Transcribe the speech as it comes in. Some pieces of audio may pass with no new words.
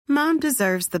Mom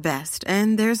deserves the best,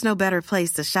 and there's no better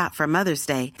place to shop for Mother's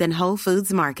Day than Whole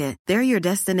Foods Market. They're your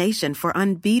destination for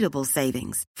unbeatable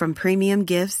savings, from premium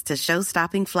gifts to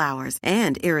show-stopping flowers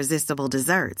and irresistible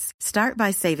desserts. Start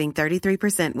by saving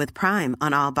 33% with Prime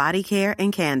on all body care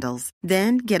and candles.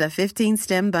 Then get a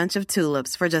 15-stem bunch of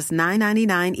tulips for just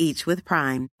 $9.99 each with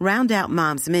Prime. Round out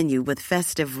Mom's menu with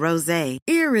festive rosé,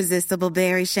 irresistible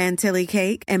berry chantilly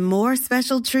cake, and more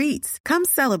special treats. Come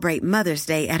celebrate Mother's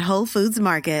Day at Whole Foods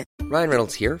Market. Ryan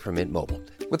Reynolds here from Mint Mobile.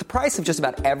 With the price of just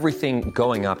about everything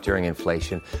going up during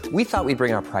inflation, we thought we'd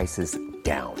bring our prices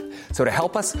down. So to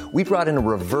help us, we brought in a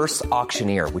reverse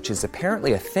auctioneer, which is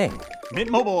apparently a thing. Mint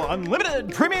Mobile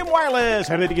Unlimited Premium Wireless.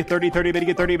 How to get 30, 30, bit to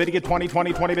get 30, bit to get 20,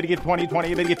 20, 20, bit to get 20,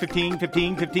 20, bit to get 15,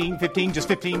 15, 15, 15, just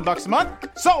 $15 a month?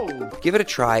 Sold! Give it a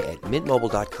try at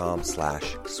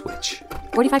mintmobile.com/switch.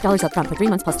 $45 up front for 3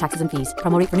 months plus taxes and fees.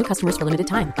 Promo rate for new customers for limited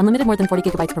time. Unlimited more than 40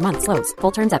 gigabytes per month. Slows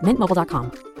full terms at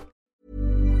mintmobile.com.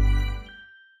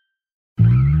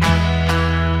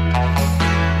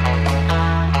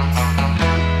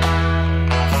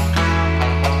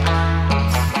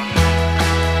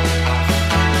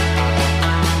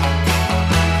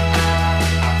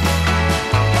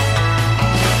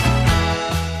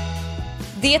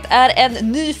 Det är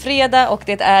en ny fredag och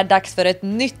det är dags för ett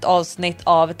nytt avsnitt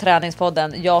av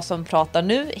Träningspodden. Jag som pratar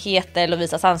nu heter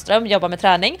Lovisa Sandström, jobbar med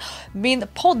träning. Min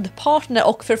poddpartner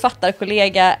och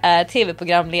författarkollega är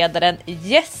tv-programledaren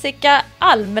Jessica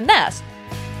Almenäs.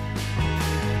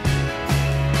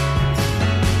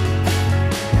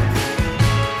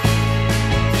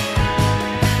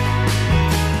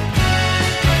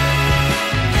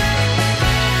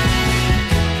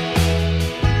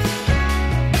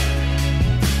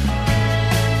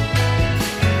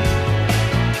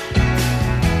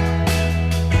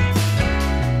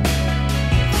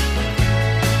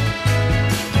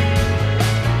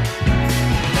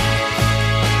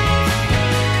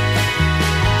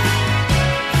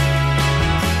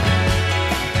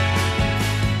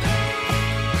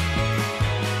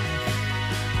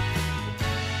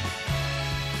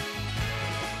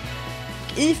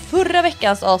 I förra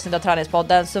veckans avsnitt av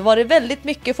Träningspodden så var det väldigt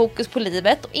mycket fokus på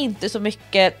livet och inte så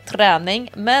mycket träning.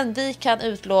 Men vi kan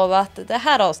utlova att det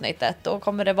här avsnittet då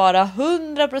kommer det vara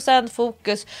 100%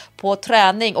 fokus på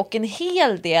träning och en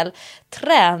hel del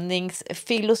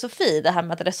träningsfilosofi. Det här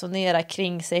med att resonera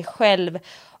kring sig själv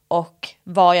och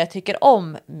vad jag tycker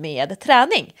om med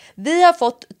träning. Vi har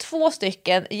fått 2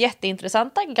 stycken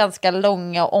jätteintressanta, ganska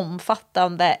långa och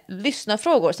omfattande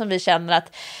lyssnarfrågor som vi känner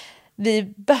att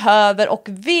vi behöver och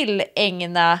vill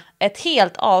ägna ett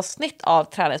helt avsnitt av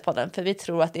Träningspodden, för vi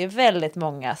tror att det är väldigt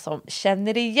många som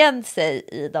känner igen sig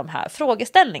i de här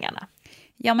frågeställningarna.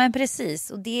 Ja, men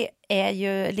precis. Och det är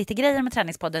ju lite grejer med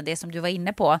Träningspodden, det som du var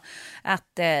inne på.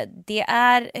 Att det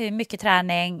är mycket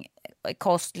träning,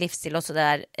 kost, livsstil och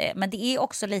sådär. Men det är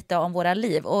också lite om våra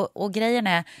liv. Och grejen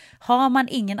är, har man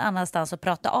ingen annanstans att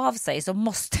prata av sig så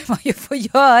måste man ju få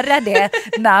göra det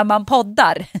när man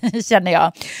poddar, känner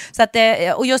jag. Så att,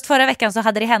 och just förra veckan så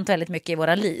hade det hänt väldigt mycket i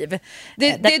våra liv.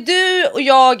 Det är du och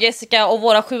jag, Jessica, och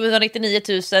våra 79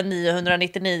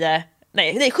 999...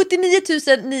 Nej, 79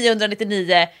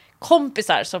 999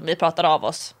 kompisar som vi pratar av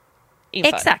oss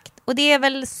inför. Exakt, och det är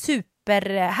väl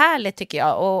superhärligt tycker jag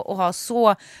att ha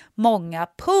så många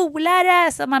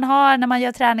polare som man har när man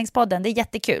gör Träningspodden. Det är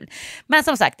jättekul. Men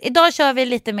som sagt, idag kör vi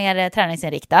lite mer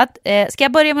träningsinriktat. Ska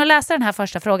jag börja med att läsa den här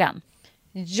första frågan?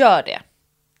 Gör det.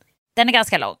 Den är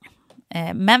ganska lång,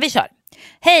 men vi kör.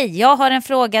 Hej, jag har en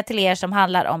fråga till er som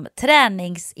handlar om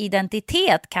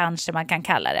träningsidentitet, kanske man kan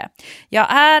kalla det.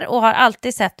 Jag är och har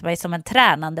alltid sett mig som en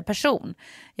tränande person.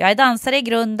 Jag är dansare i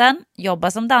grunden, jobbar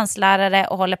som danslärare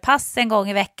och håller pass en gång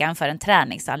i veckan för en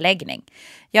träningsanläggning.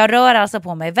 Jag rör alltså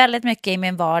på mig väldigt mycket i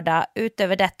min vardag.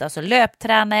 Utöver detta så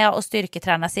löptränar jag och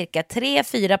styrketränar cirka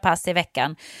 3-4 pass i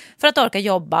veckan för att orka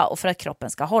jobba och för att kroppen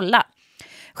ska hålla.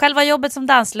 Själva jobbet som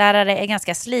danslärare är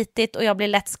ganska slitigt och jag blir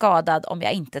lätt skadad om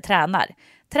jag inte tränar.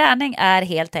 Träning är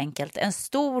helt enkelt en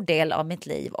stor del av mitt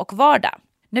liv och vardag.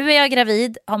 Nu är jag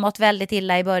gravid, har mått väldigt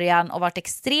illa i början och varit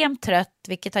extremt trött,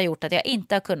 vilket har gjort att jag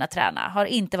inte har kunnat träna. Har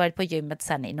inte varit på gymmet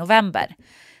sedan i november.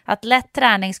 Att lätt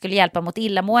träning skulle hjälpa mot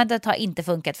illamåendet har inte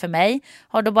funkat för mig.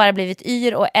 Har då bara blivit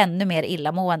yr och ännu mer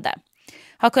illamående.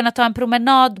 Har kunnat ta en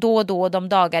promenad då och då de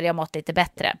dagar jag mått lite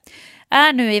bättre.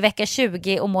 Är nu i vecka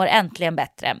 20 och mår äntligen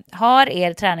bättre. Har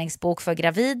er träningsbok för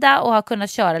gravida och har kunnat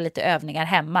köra lite övningar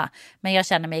hemma. Men jag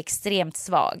känner mig extremt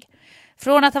svag.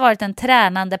 Från att ha varit en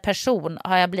tränande person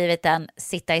har jag blivit en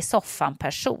sitta i soffan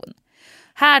person.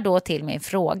 Här då till min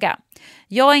fråga.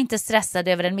 Jag är inte stressad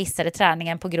över den missade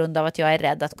träningen på grund av att jag är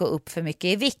rädd att gå upp för mycket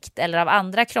i vikt eller av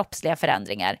andra kroppsliga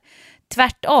förändringar.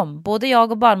 Tvärtom, både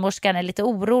jag och barnmorskan är lite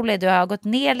oroliga. Du har gått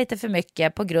ner lite för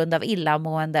mycket på grund av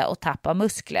illamående och tapp av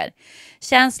muskler.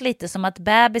 Känns lite som att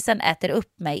bebisen äter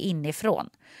upp mig inifrån.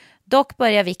 Dock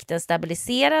börjar vikten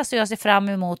stabiliseras så jag ser fram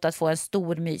emot att få en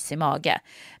stor mysig mage.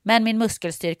 Men min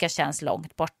muskelstyrka känns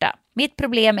långt borta. Mitt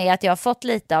problem är att jag har fått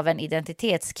lite av en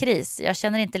identitetskris. Jag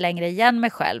känner inte längre igen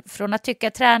mig själv. Från att tycka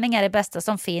att träning är det bästa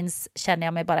som finns känner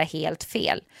jag mig bara helt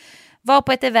fel. Var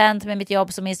på ett event med mitt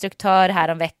jobb som instruktör här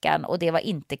om veckan och det var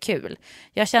inte kul.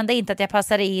 Jag kände inte att jag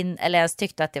passade in eller ens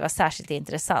tyckte att det var särskilt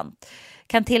intressant.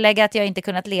 Kan tillägga att jag inte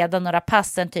kunnat leda några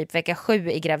passen typ vecka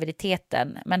 7 i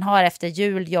graviditeten, men har efter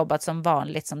jul jobbat som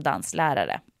vanligt som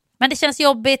danslärare. Men det känns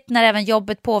jobbigt när även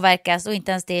jobbet påverkas och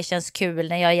inte ens det känns kul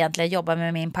när jag egentligen jobbar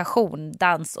med min passion,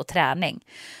 dans och träning.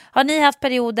 Har ni haft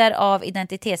perioder av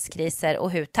identitetskriser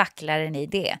och hur tacklar ni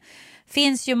det?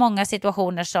 Finns ju många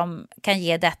situationer som kan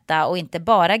ge detta och inte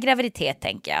bara graviditet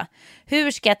tänker jag.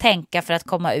 Hur ska jag tänka för att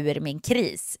komma ur min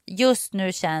kris? Just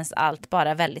nu känns allt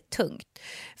bara väldigt tungt.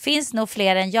 Finns nog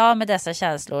fler än jag med dessa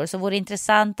känslor så vore det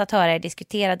intressant att höra er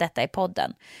diskutera detta i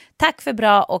podden. Tack för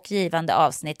bra och givande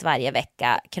avsnitt varje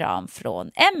vecka. Kram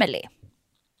från Emily.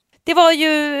 Det var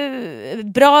ju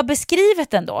bra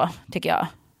beskrivet ändå tycker jag.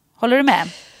 Håller du med?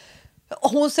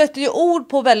 Hon sätter ju ord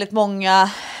på väldigt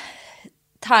många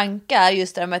tankar,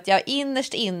 just det med att jag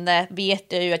innerst inne vet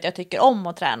jag ju att jag tycker om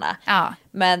att träna. Ja.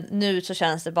 Men nu så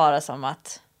känns det bara som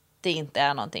att det inte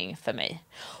är någonting för mig.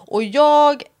 Och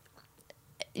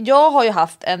jag har ju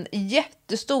haft en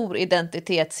jättestor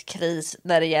identitetskris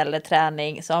när det gäller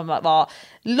träning som var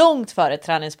långt före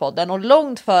träningspodden och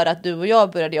långt före att du och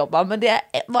jag började jobba. Men det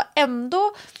var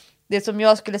ändå det som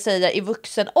jag skulle säga i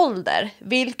vuxen ålder,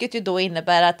 vilket ju då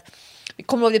innebär att vi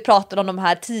kommer ihåg att vi pratade om de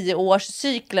här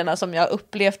 10-årscyklerna som jag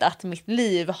upplevt att mitt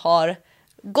liv har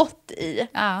gått i.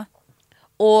 Ja.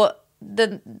 Och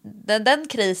den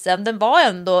krisen, den var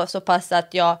ändå så pass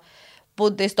att jag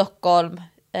bodde i Stockholm.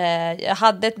 Jag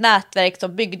hade ett nätverk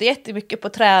som byggde jättemycket på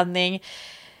träning.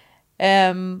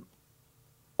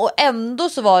 Och ändå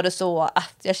så var det så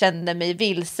att jag kände mig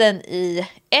vilsen i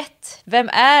 1. Vem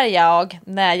är jag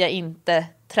när jag inte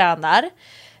tränar?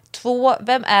 2.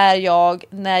 Vem är jag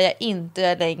när jag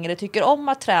inte längre tycker om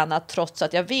att träna trots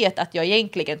att jag vet att jag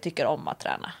egentligen tycker om att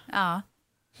träna? Ja.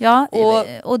 Ja,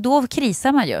 och då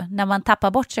krisar man ju när man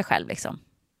tappar bort sig själv liksom.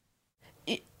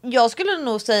 Jag skulle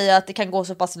nog säga att det kan gå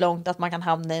så pass långt att man kan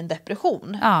hamna i en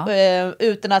depression. Ja.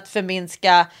 Utan att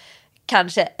förminska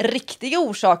kanske riktiga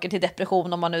orsaker till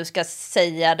depression om man nu ska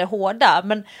säga det hårda.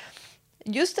 Men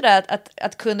just det där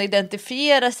att kunna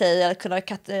identifiera sig, att kunna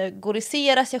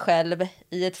kategorisera sig själv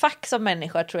i ett fack som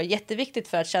människa tror jag är jätteviktigt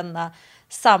för att känna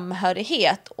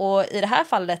samhörighet. Och i det här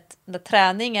fallet, när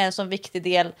träning är en så viktig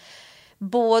del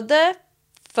både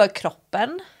för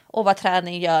kroppen och vad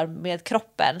träning gör med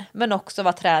kroppen, men också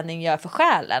vad träning gör för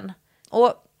själen.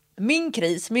 Och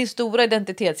min stora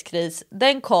identitetskris,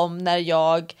 den kom när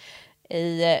jag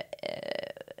i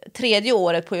 3:e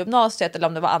året på gymnasiet, eller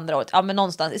om det var 2:a året, ja men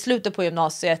någonstans i slutet på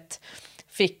gymnasiet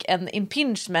fick en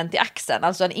impingement i axeln,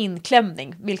 alltså en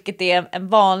inklämning, vilket är en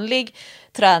vanlig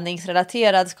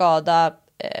träningsrelaterad skada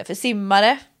för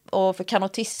simmare och för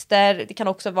kanotister. Det kan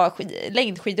också vara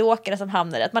längdskidåkare som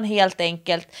hamnar i att man helt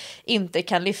enkelt inte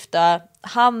kan lyfta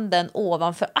handen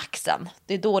ovanför axeln.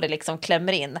 Det är då det liksom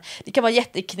klämmer in. Det kan vara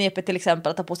jätteknepigt till exempel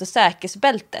att ta på sig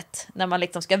säkerhetsbältet när man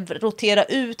liksom ska rotera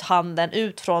ut handen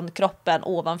ut från kroppen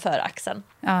ovanför axeln.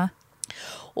 Ja.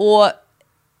 Och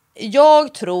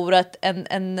jag tror att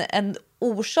en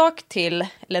orsak till,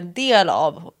 eller en del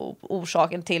av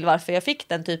orsaken till varför jag fick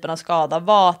den typen av skada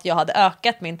var att jag hade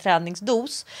ökat min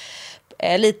träningsdos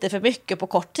lite för mycket på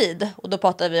kort tid. Och då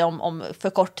pratar vi om för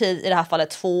kort tid, i det här fallet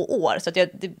 2 år. Så att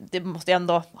det måste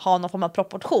ändå ha någon form av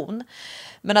proportion.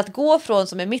 Men att gå från,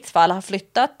 som i mitt fall, har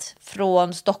flyttat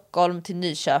från Stockholm till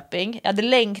Nyköping. Jag hade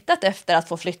längtat efter att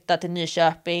få flytta till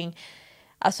Nyköping.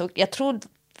 Alltså jag tror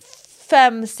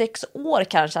 5-6 år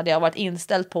kanske hade jag varit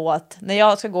inställd på att när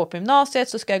jag ska gå på gymnasiet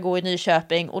så ska jag gå i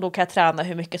Nyköping och då kan jag träna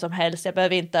hur mycket som helst. Jag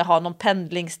behöver inte ha någon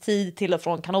pendlingstid till och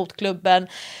från kanotklubben.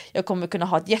 Jag kommer kunna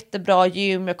ha ett jättebra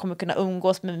gym. Jag kommer kunna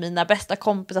umgås med mina bästa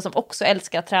kompisar som också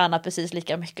älskar att träna precis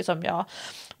lika mycket som jag.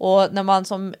 Och när man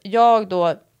som jag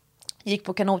då gick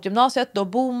på kanotgymnasiet, då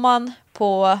bor man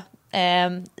på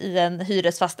i en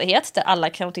hyresfastighet där alla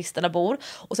kanotisterna bor,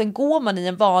 och sen går man i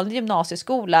en vanlig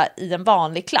gymnasieskola i en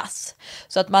vanlig klass,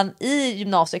 så att man i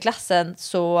gymnasieklassen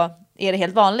så är det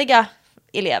helt vanliga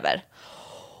elever,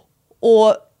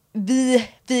 och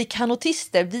vi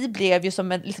kanotister, vi blev ju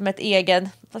som ett egen,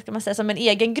 vad ska man säga, som en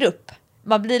egen grupp.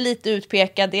 man blir lite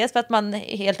utpekad, dels för att man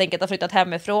helt enkelt har flyttat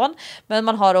hemifrån, men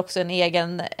man har också en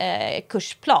egen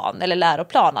kursplan eller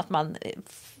läroplan, att man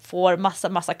får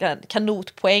massa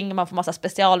kanotpoäng, man får massa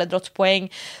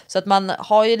specialidrottspoäng, så att man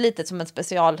har ju lite som en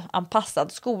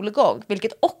specialanpassad skolgång,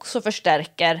 vilket också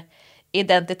förstärker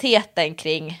identiteten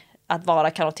kring att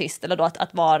vara kanotist, eller då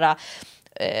att vara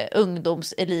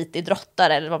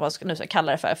ungdomselitidrottare, eller vad man nu ska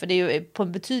kalla det för det är ju på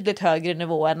en betydligt högre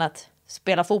nivå än att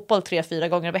spela fotboll 3-4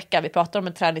 gånger i veckan. Vi pratar om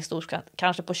en träningsstor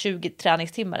kanske på 20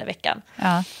 träningstimmar i veckan.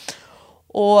 Ja.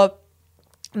 Och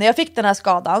när jag fick den här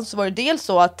skadan så var det dels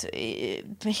så att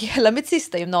hela mitt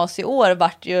sista gymnasieår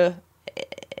vart ju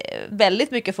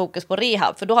väldigt mycket fokus på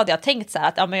rehab, för då hade jag tänkt så här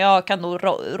att men jag kan nog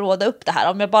råda upp det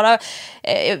här om jag bara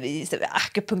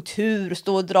akupunktur,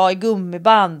 stå och dra i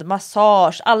gummiband,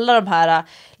 massage, alla de här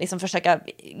liksom försöka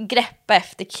greppa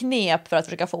efter knep för att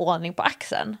försöka få ordning på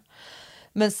axeln.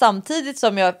 Men samtidigt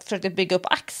som jag försökte bygga upp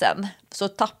axeln så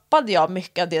tappade jag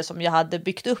mycket av det som jag hade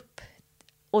byggt upp.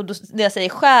 Och då, när jag säger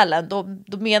själen,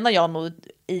 då menar jag nog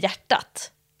i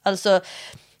hjärtat. Alltså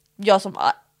jag som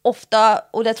ofta,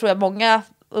 och det tror jag många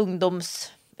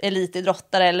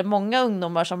ungdomselitidrottare eller många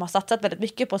ungdomar som har satsat väldigt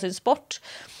mycket på sin sport,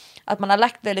 att man har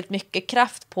lagt väldigt mycket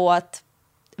kraft på att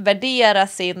värdera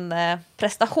sin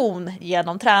prestation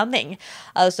genom träning.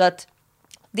 Alltså att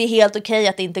det är helt okej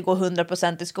att inte gå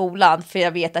 100% i skolan, för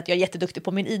jag vet att jag är jätteduktig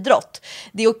på min idrott.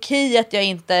 Det är okej att jag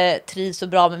inte trivs så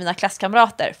bra med mina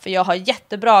klasskamrater, för jag har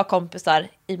jättebra kompisar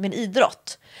i min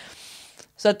idrott.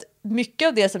 Så att mycket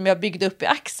av det som jag byggde upp i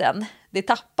axeln, det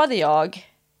tappade jag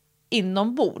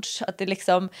inombords. Att det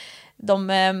liksom,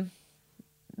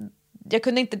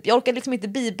 jag orkade liksom inte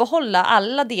bibehålla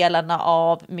alla delarna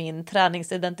av min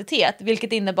träningsidentitet,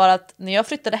 vilket innebar att när jag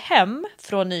flyttade hem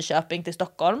från Nyköping till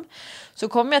Stockholm så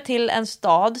kom jag till en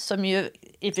stad som ju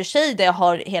i och för sig där jag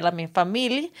har hela min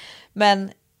familj,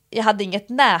 men jag hade inget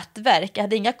nätverk, jag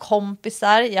hade inga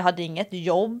kompisar, jag hade inget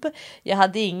jobb,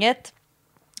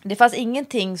 det fanns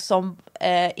ingenting som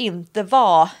inte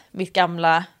var mitt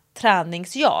gamla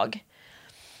träningsjag.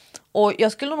 Och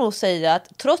jag skulle nog säga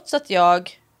att trots att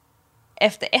jag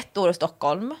efter 1 år i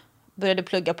Stockholm började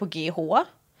plugga på GH.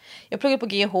 Jag pluggade på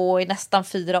GH i nästan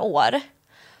 4 år.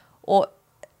 Och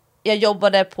jag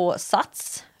jobbade på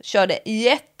Sats. Körde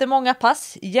jättemånga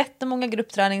pass, jättemånga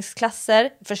gruppträningsklasser.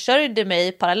 Försörjde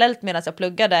mig parallellt medan jag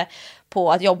pluggade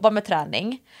på att jobba med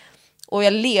träning. Och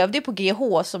jag levde på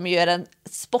GH som ju är den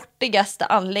sportigaste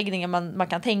anläggningen man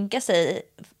kan tänka sig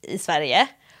i Sverige.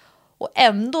 Och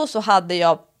ändå så hade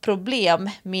jag problem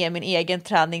med min egen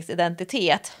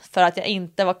träningsidentitet för att jag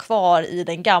inte var kvar i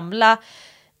den gamla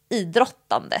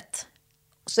idrottandet.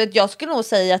 Så att jag skulle nog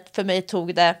säga att för mig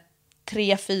tog det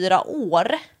 3-4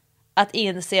 år att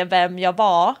inse vem jag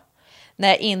var när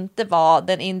jag inte var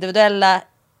den individuella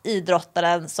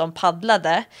idrottaren som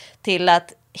paddlade, till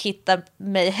att hitta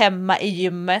mig hemma i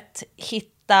gymmet,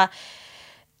 hitta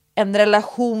en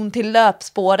relation till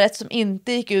löpspåret som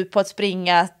inte gick ut på att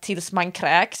springa tills man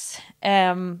kräks.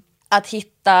 Att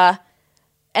hitta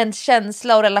en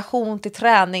känsla och relation till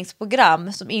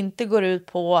träningsprogram som inte går ut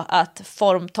på att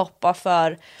formtoppa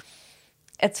för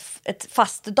ett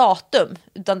fast datum,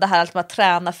 utan det här med att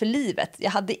träna för livet.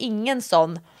 Jag hade ingen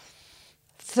sån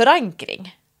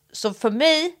förankring. Så för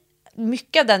mig,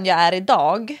 mycket av den jag är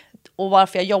idag och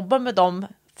varför jag jobbar med de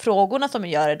frågorna som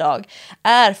jag gör idag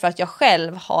är för att jag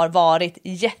själv har varit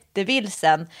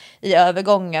jättevilsen i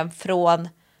övergången från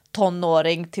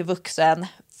tonåring till vuxen,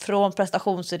 från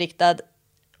prestationsinriktad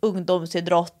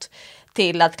ungdomsidrott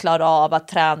till att klara av att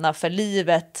träna för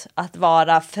livet, att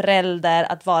vara förälder,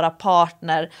 att vara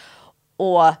partner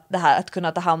och det här att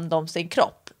kunna ta hand om sin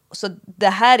kropp. Så det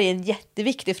här är en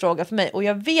jätteviktig fråga för mig, och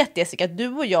jag vet, Jessica, att du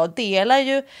och jag delar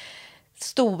ju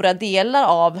stora delar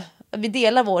av, vi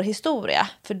delar vår historia,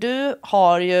 för du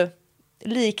har ju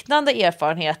liknande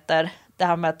erfarenheter, det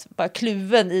här med att vara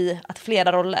kluven i att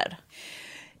flera roller.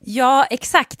 Ja,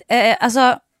 exakt.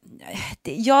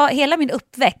 Hela min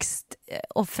uppväxt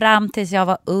och fram tills jag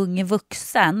var ung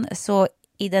vuxen så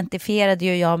identifierade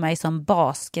ju jag mig som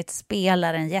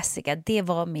basketspelaren Jessica. Det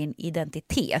var min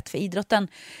identitet, för idrotten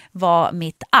var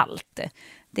mitt allt.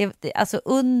 Alltså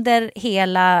under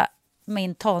hela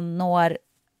min tonår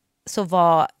så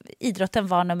var idrotten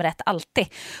nummer 1 alltid.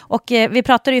 Och vi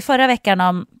pratade ju förra veckan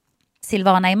om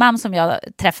Silvana Imam som jag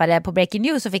träffade på Breaking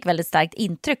News och fick väldigt starkt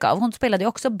intryck av. Hon spelade ju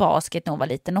också basket när hon var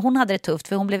liten och hon hade det tufft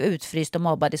för hon blev utfryst och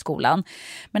mobbad i skolan.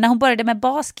 Men när hon började med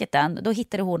basketen, då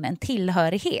hittade hon en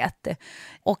tillhörighet.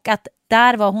 Och att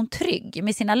där var hon trygg.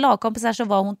 Med sina lagkompisar så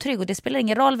var hon trygg, och det spelar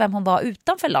ingen roll vem hon var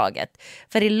utanför laget.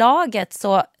 För i laget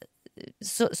så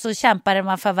så kämpade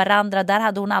man för varandra. Där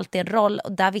hade hon alltid en roll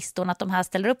och där visste hon att de här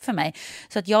ställer upp för mig.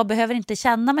 Så att jag behöver inte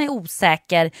känna mig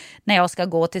osäker när jag ska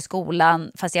gå till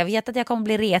skolan, fast jag vet att jag kommer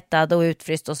bli retad och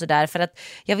utfryst och sådär. För att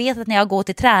jag vet att när jag går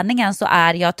till träningen så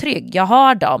är jag trygg. Jag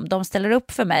har dem, de ställer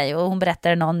upp för mig. Och hon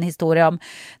berättade någon historia om,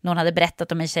 någon hade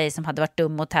berättat om en tjej som hade varit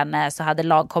dum mot henne, så hade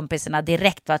lagkompisarna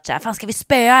direkt varit så här: fan, ska vi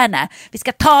spöa henne? Vi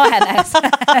ska ta henne.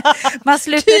 Man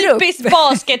slutar upp. Typiskt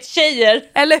baskettjejer.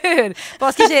 Eller hur?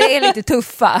 Baskettjejer är lite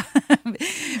tuffa.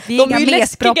 Vi är De är ju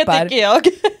läskiga, tycker jag.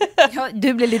 Ja,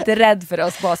 du blir lite rädd för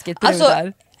oss basketbrudar.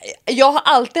 Alltså, jag har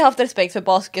alltid haft respekt för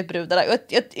basketbrudarna.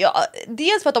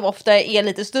 Dels för att de ofta är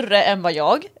lite större än vad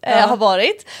jag har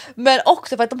varit, men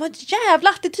också för att de har en jävla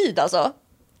attityd alltså.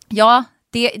 Ja,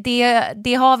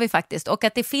 det har vi faktiskt. Och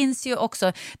att det finns ju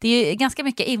också, det är ju ganska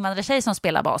mycket invandrartjejer som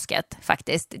spelar basket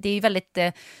faktiskt. Det är ju väldigt...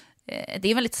 Det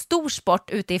är en väldigt stor sport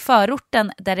ute i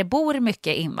förorten där det bor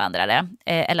mycket invandrare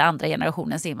eller andra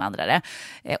generationens invandrare.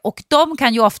 Och de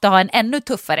kan ju ofta ha en ännu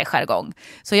tuffare jargong.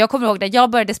 Så jag kommer ihåg när jag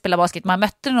började spela basket, man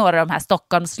mötte några av de här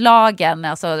Stockholmslagen,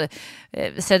 alltså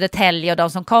Södertälje och de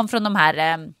som kom från de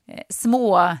här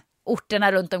små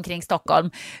orterna runt omkring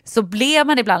Stockholm, så blev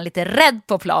man ibland lite rädd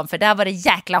på plan, för där var det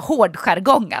jäkla hård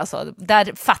jargong alltså.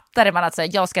 Där fattade man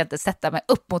att jag ska inte sätta mig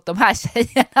upp mot de här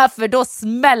tjejerna för då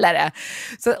smäller det.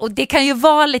 Så, och det kan ju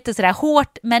vara lite sådär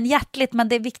hårt men hjärtligt, men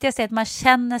det viktigaste är att man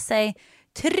känner sig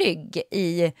trygg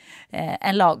i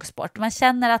en lagsport. Man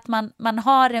känner att man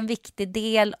har en viktig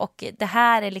del och det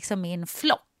här är liksom min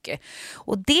flock.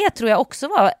 Och det tror jag också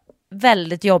var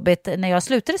väldigt jobbigt när jag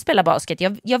slutade spela basket.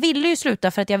 Jag ville ju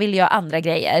sluta för att jag ville göra andra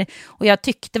grejer. Och jag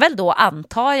tyckte väl då,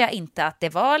 antar jag, inte att det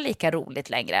var lika roligt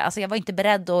längre. Alltså jag var inte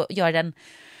beredd att göra den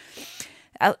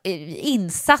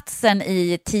insatsen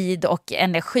i tid och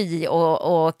energi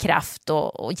och kraft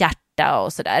och hjärta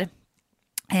och sådär.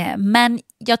 Men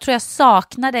jag tror jag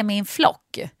saknade min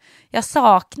flock. Jag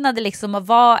saknade liksom att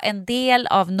vara en del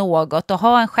av något och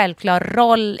ha en självklar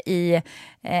roll i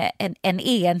en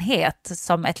enhet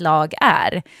som ett lag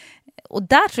är. Och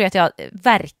där tror jag att jag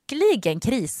verkligen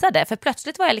krisade. För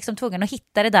plötsligt var jag liksom tvungen att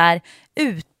hitta det där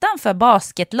utanför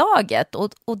basketlaget.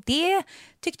 Och det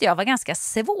tyckte jag var ganska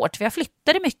svårt. För jag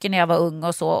flyttade mycket när jag var ung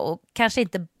och så. Och kanske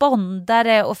inte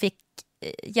bondade och fick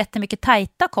jättemycket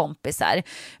tajta kompisar.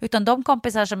 Utan de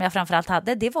kompisar som jag framförallt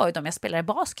hade, det var ju de jag spelade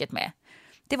basket med.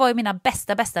 Det var ju mina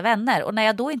bästa vänner. Och när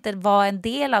jag då inte var en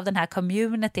del av den här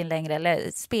communityn längre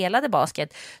eller spelade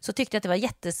basket, så tyckte jag att det var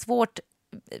jättesvårt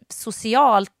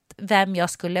socialt vem jag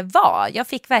skulle vara. Jag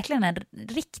fick verkligen en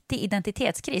riktig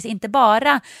identitetskris. Inte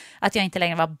bara att jag inte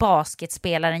längre var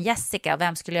basketspelaren Jessica,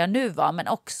 vem skulle jag nu vara, men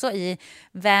också i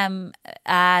vem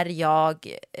är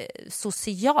jag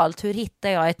socialt? Hur hittar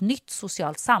jag ett nytt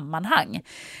socialt sammanhang?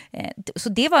 Så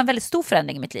det var en väldigt stor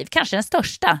förändring i mitt liv. Kanske den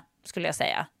största, skulle jag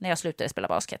säga, när jag slutade spela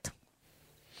basket.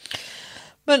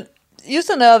 Men just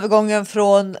den här övergången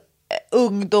från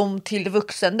ungdom till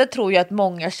vuxen, det tror jag att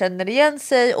många känner igen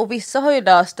sig, och vissa har ju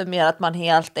löst det med att man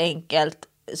helt enkelt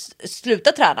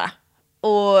slutar träna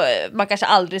och man kanske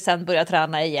aldrig sen börjar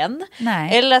träna igen.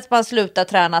 Nej. Eller att man slutar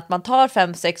träna, att man tar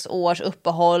 5-6 års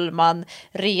uppehåll, man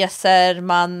reser,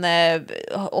 man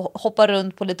hoppar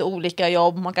runt på lite olika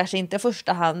jobb, man kanske inte i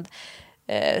första hand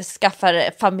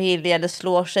skaffar familj eller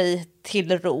slår sig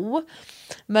till ro.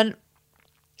 Men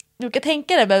du kan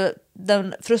tänka dig med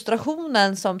den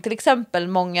frustrationen som till exempel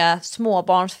många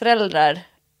småbarnsföräldrar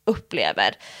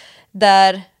upplever,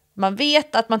 där man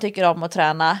vet att man tycker om att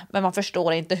träna, men man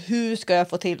förstår inte hur ska jag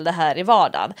få till det här i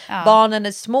vardagen. Ja. Barnen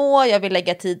är små, jag vill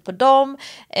lägga tid på dem.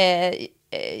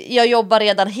 Jag jobbar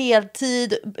redan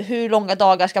heltid. Hur långa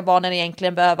dagar ska barnen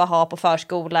egentligen behöva ha på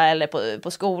förskola eller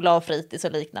på skola och fritids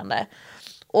och liknande?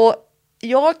 Och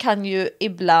jag kan ju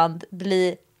ibland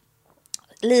bli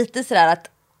lite sådär att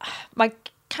man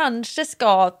kanske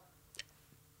ska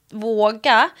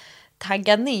våga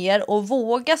tagga ner och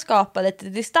våga skapa lite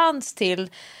distans till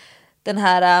den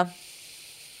här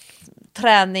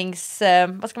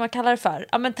vad ska man kalla det för?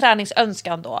 Ja, men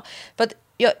träningsönskan då. För att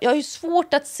jag har ju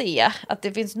svårt att se att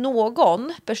det finns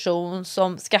någon person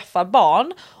som skaffar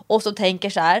barn och som tänker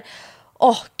så här: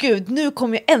 gud, nu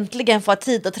kommer jag äntligen få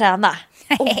tid att träna.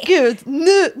 Gud,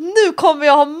 nu kommer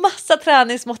jag ha massa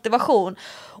träningsmotivation.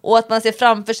 Och att man ser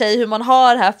framför sig hur man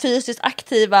har det här fysiskt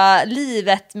aktiva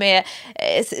livet med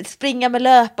springa med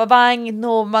löparvagn,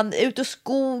 och man är ute i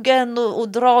skogen och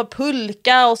drar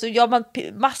pulka, och så gör man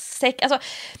massäck. Alltså,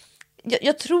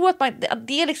 jag tror att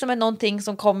det liksom är någonting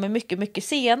som kommer mycket, mycket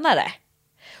senare.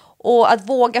 Och att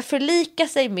våga förlika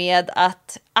sig med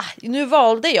att nu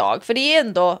valde jag, för det är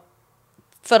ändå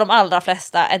för de allra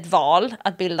flesta ett val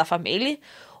att bilda familj.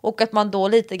 och att man då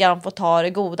lite grann får ta det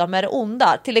goda med det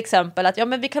onda. Till exempel att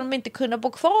men vi kan inte kunna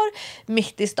bo kvar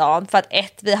mitt i stan för att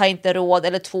 1, vi har inte råd,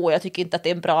 eller 2, jag tycker inte att det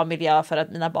är en bra miljö för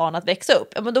att mina barn att växa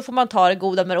upp. Men då får man ta det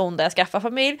goda med det onda, jag skaffar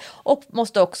familj och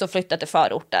måste också flytta till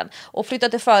förorten. Och flytta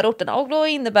till förorten, och då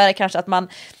innebär det kanske att man,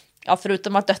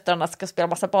 förutom att döttrarna ska spela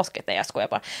massa basket, nej jag skojar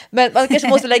bara, men man kanske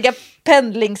måste lägga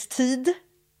pendlingstid.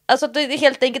 Alltså att det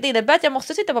helt enkelt innebär att jag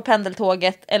måste sitta på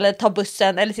pendeltåget eller ta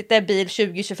bussen eller sitta i bil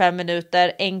 20-25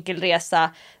 minuter enkel resa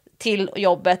till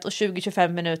jobbet och 20-25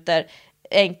 minuter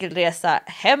enkel resa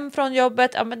hem från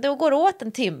jobbet. Ja, men då går det åt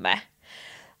en timme.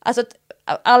 Alltså att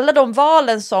alla de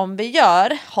valen som vi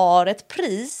gör har ett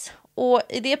pris, och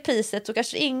i det priset så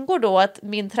kanske ingår då att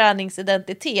min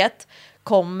träningsidentitet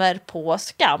kommer på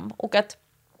skam, och att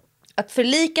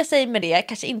förlika sig med det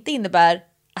kanske inte innebär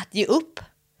att ge upp.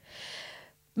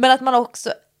 Men att man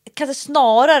också kanske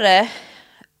snarare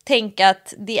tänka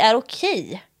att det är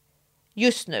okej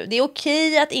just nu. Det är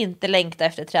okej att inte längta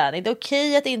efter träning. Det är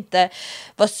okej att inte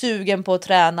vara sugen på att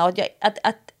träna. Och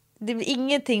att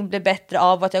ingenting blir bättre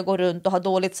av att jag går runt och har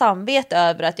dåligt samvete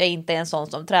över att jag inte är en sån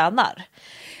som tränar.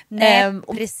 Nej,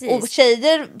 precis. Och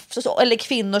tjejer eller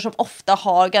kvinnor som ofta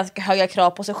har ganska höga krav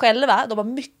på sig själva. De har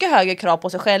mycket högre krav på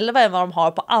sig själva än vad de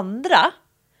har på andra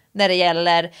när det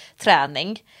gäller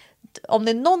träning. Om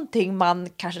det är någonting man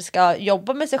kanske ska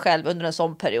jobba med sig själv under en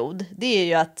sån period, det är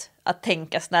ju att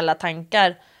tänka snälla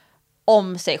tankar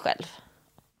om sig själv.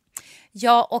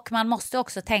 Ja, och man måste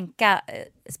också tänka,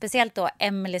 speciellt då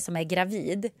Emily som är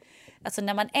gravid. Alltså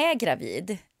när man är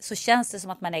gravid så känns det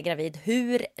som att man är gravid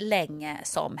hur länge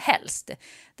som helst.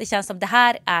 Det känns som det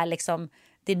här är liksom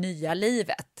det nya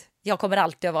livet. Jag kommer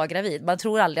alltid att vara gravid. Man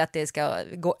tror aldrig att det ska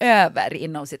gå över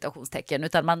inom citationstecken,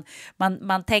 utan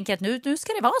man tänker att nu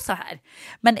ska det vara så här.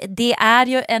 Men det är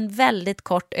ju en väldigt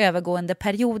kort övergående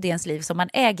period i ens liv som man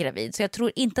är gravid. Så jag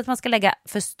tror inte att man ska lägga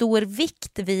för stor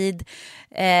vikt vid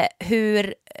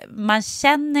hur man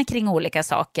känner kring olika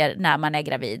saker när man är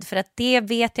gravid. För att det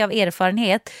vet jag av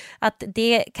erfarenhet att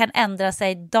det kan ändra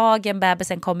sig dagen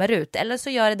bebisen kommer ut. Eller så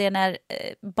gör det när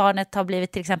barnet har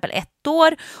blivit till exempel 1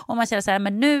 år och man känner så här,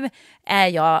 men nu är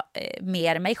jag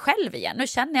mer mig själv igen. Nu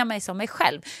känner jag mig som mig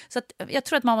själv. Så att jag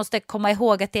tror att man måste komma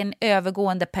ihåg att det är en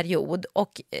övergående period,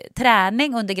 och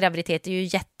träning under graviditet är ju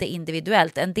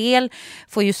jätteindividuellt. En del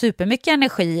får ju supermycket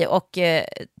energi och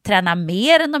tränar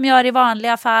mer än de gör i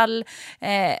vanliga fall.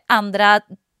 Andra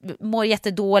mår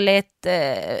jättedåligt,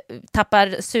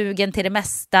 tappar sugen till det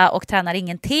mesta och tränar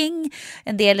ingenting.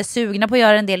 En del är sugna på att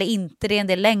göra, en del är inte det. En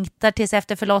del längtar tills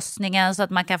efter förlossningen så att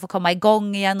man kan få komma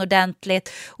igång igen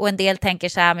ordentligt. Och en del tänker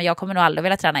så här, men jag kommer nog aldrig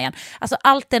vilja träna igen. Alltså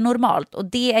allt är normalt, och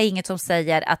det är inget som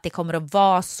säger att det kommer att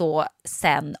vara så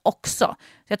sen också.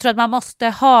 Jag tror att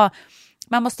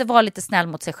man måste vara lite snäll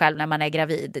mot sig själv när man är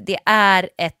gravid. Det är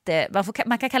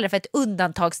man kan kalla det för ett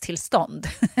undantagstillstånd.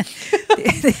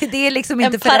 det är liksom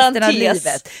inte för resten av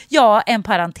livet. Ja, en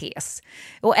parentes.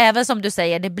 Och även som du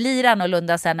säger, det blir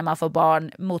annorlunda sen när man får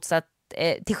barn, motsatt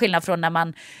till skillnad från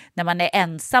när man är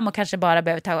ensam och kanske bara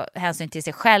behöver ta hänsyn till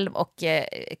sig själv och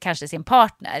kanske sin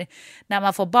partner. När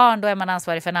man får barn, då är man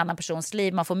ansvarig för en annan persons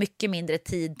liv. Man får mycket mindre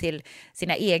tid till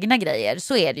sina egna grejer.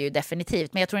 Så är det ju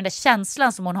definitivt. Men jag tror den där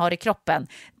känslan som hon har i kroppen,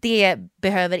 det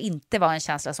behöver inte vara en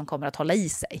känsla som kommer att hålla i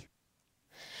sig.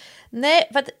 Nej,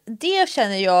 för att det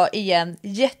känner jag igen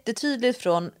jättetydligt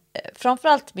från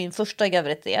framförallt min första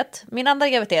graviditet. Min andra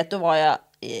graviditet, då var jag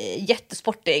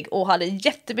jättesportig och hade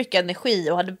jättemycket energi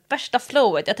och hade värsta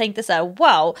flowet. Jag tänkte så här,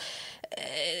 wow,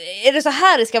 är det så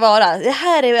här det ska vara? Det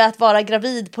här är att vara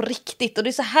gravid på riktigt, och det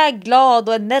är så här glad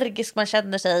och energisk man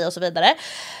känner sig och så vidare.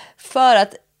 För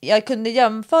att jag kunde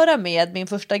jämföra med min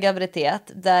första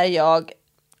graviditet där jag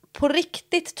på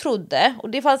riktigt trodde, och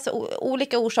det fanns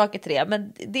olika orsaker till det,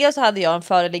 men dels så hade jag en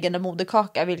föreliggande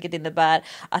moderkaka, vilket innebär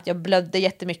att jag blödde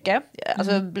jättemycket.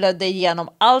 Alltså blödde igenom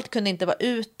allt, kunde inte vara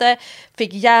ute,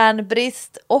 fick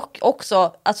järnbrist och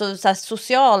också alltså, så här,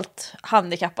 socialt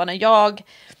handikappande.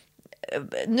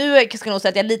 Nu ska jag nog säga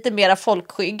att jag är lite mer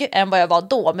folkskygg än vad jag var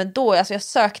då, men då alltså, jag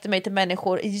sökte mig till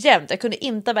människor jämt. Jag kunde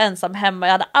inte vara ensam hemma,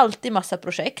 jag hade alltid massa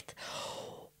projekt.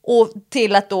 Och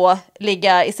till att då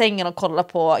ligga i sängen och kolla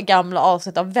på gamla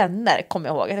avsnitt av Vänner, kommer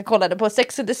jag ihåg. Jag kollade på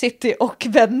Sex and the City och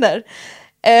Vänner.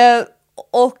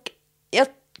 Och jag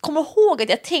kommer ihåg att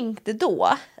jag tänkte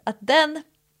då att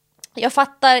jag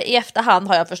fattar i efterhand,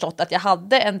 har jag förstått att jag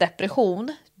hade en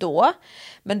depression då.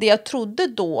 Men det jag trodde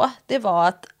då, det var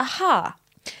att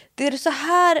det är så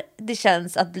här det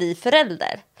känns att bli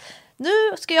förälder.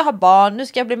 Nu ska jag ha barn, nu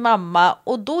ska jag bli mamma,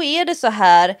 och då är det så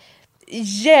här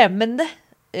jämn.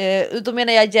 Då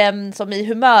menar jag jämn som i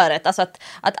humöret, alltså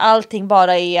att allting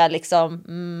bara är liksom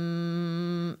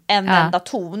liksom en enda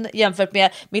ton jämfört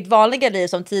med mitt vanliga liv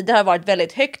som tidigare har varit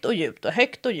väldigt högt och djupt och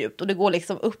högt och djupt och det går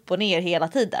liksom upp och ner hela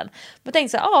tiden. Men jag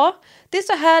tänkte så här, ja, det är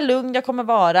så här lugn jag kommer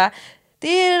vara.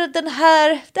 Det är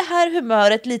det här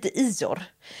humöret lite ior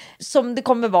som det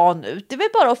kommer vara nu. Det är väl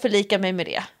bara att förlika mig med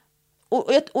det.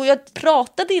 Och jag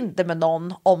pratade inte med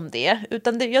någon om det,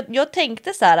 utan jag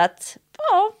tänkte så här att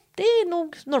ja, det är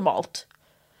nog normalt.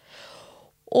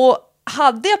 Och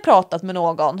hade jag pratat med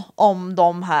någon om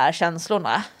de här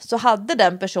känslorna så hade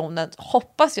den personen,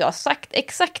 hoppas jag, sagt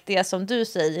exakt det som du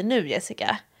säger nu,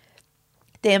 Jessica.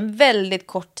 Det är en väldigt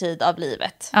kort tid av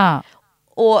livet. Ja.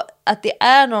 Och att det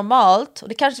är normalt, och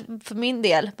det kanske för min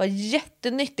del var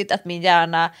jättenyttigt att min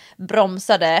hjärna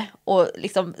bromsade och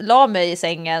liksom la mig i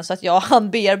sängen så att jag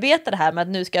hann bearbeta det här med att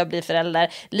nu ska jag bli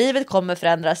förälder. Livet kommer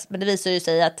förändras, men det visar ju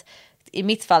sig att i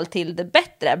mitt fall till det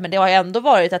bättre. Men det har ju ändå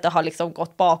varit att det har liksom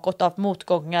gått bakåt av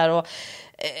motgångar och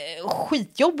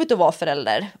skitjobbigt att vara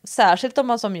förälder. Särskilt om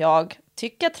man som jag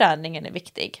tycker att träningen är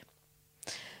viktig.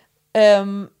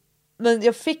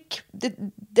 Men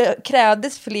det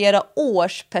krävdes flera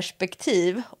års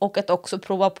perspektiv och att också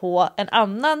prova på en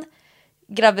annan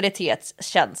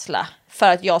graviditetskänsla för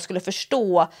att jag skulle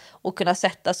förstå och kunna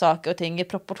sätta saker och ting i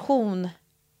proportion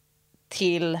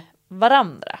till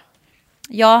varandra.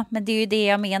 Ja, men det är ju det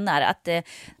jag menar, att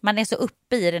man är så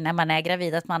uppe i det när man är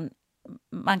gravid att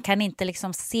man kan inte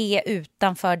liksom se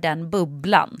utanför den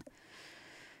bubblan.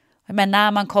 Men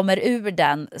när man kommer ur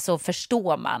den så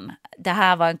förstår man. Det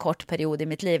här var en kort period i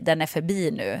mitt liv, den är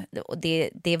förbi nu. Och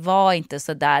det var inte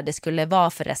så där det skulle vara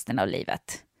för resten av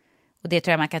livet. Och det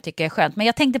tror jag man kan tycka är skönt. Men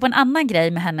jag tänkte på en annan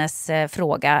grej med hennes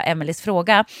fråga, Emelies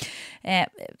fråga,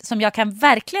 som jag kan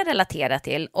verkligen relatera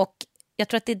till. Och jag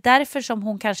tror att det är därför som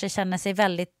hon kanske känner sig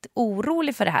väldigt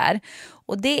orolig för det här.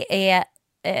 Och det är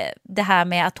det här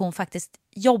med att hon faktiskt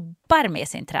jobbar med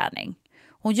sin träning.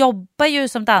 Hon jobbar ju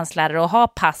som danslärare och har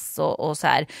pass och så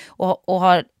här. Och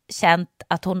har känt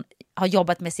att hon har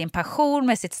jobbat med sin passion,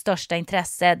 med sitt största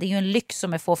intresse. Det är ju en lyx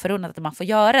som är få förunnat att man får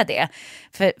göra det.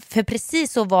 För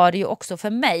precis så var det ju också för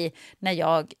mig när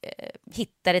jag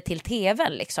hittade till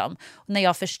tvn liksom. Och när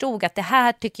jag förstod att det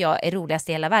här tycker jag är roligast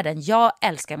i hela världen. Jag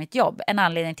älskar mitt jobb. En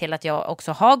anledning till att jag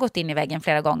också har gått in i väggen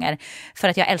flera gånger. För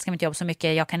att jag älskar mitt jobb så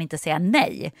mycket, jag kan inte säga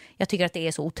nej. Jag tycker att det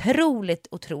är så otroligt,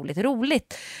 otroligt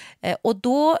roligt. Och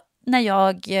då när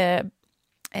jag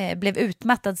blev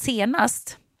utmattad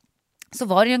senast, så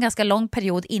var det ju en ganska lång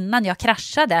period innan jag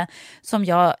kraschade som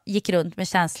jag gick runt med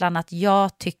känslan att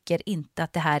jag tycker inte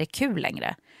att det här är kul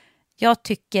längre. Jag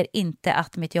tycker inte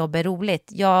att mitt jobb är roligt.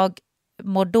 Jag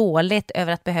mår dåligt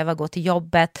över att behöva gå till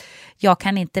jobbet. Jag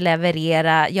kan inte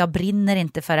leverera. Jag brinner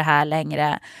inte för det här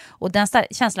längre. Och den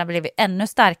känslan blev ännu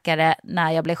starkare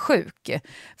när jag blev sjuk.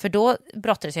 För då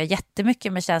brottades jag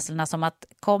jättemycket med känslorna som att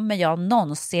kommer jag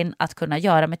någonsin att kunna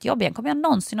göra mitt jobb igen? Kommer jag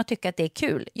någonsin att tycka att det är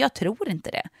kul? Jag tror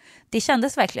inte det. Det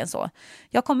kändes verkligen så.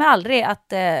 Jag kommer aldrig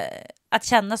att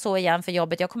känna så igen för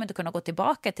jobbet. Jag kommer inte kunna gå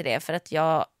tillbaka till det för att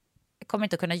jag kommer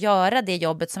inte kunna göra det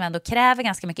jobbet som ändå kräver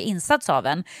ganska mycket insats av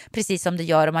en, precis som det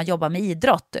gör om man jobbar med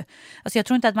idrott. Alltså jag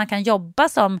tror inte att man kan jobba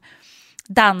som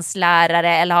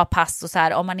danslärare eller ha pass och så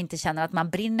här om man inte känner att man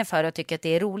brinner för det och tycker att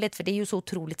det är roligt, för det är ju så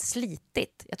otroligt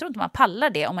slitigt. Jag tror inte man pallar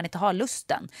det om man inte har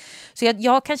lusten. Så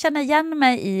jag kan känna igen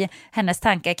mig i hennes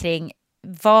tankar kring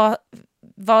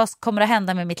vad kommer att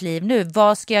hända med mitt liv nu?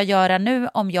 Vad ska jag göra nu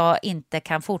om jag inte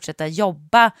kan fortsätta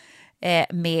jobba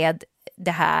med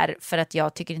det här för att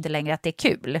jag tycker inte längre att det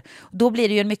är kul. Då blir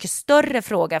det ju en mycket större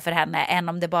fråga för henne än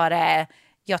om det bara är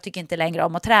jag tycker inte längre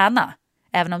om att träna.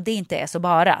 Även om det inte är så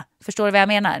bara. Förstår du vad jag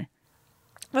menar?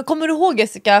 Men kommer du ihåg,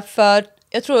 Jessica, för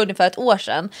jag tror ungefär ett år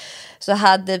sedan så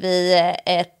hade vi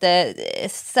ett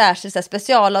särskilt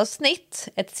specialavsnitt,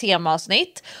 ett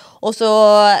temaavsnitt, och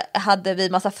så hade vi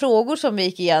massa frågor som vi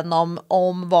gick igenom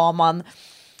om vad man.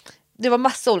 Det var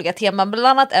massa olika teman, bland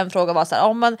annat en fråga var så här,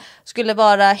 om man skulle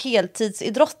vara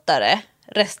heltidsidrottare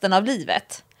resten av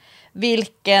livet,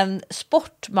 vilken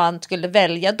sport man skulle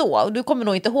välja då. Och du kommer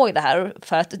nog inte ihåg det här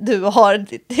för att du har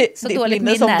ditt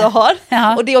minne som du har.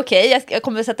 Ja. Och det är okej, jag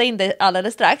kommer sätta in det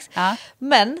alldeles strax. Ja.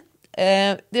 Men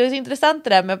det är så intressant det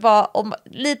där med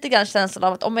lite grann känslan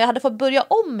av att om jag hade fått börja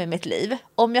om i mitt liv,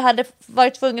 om jag hade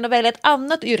varit tvungen att välja ett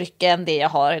annat yrke än det jag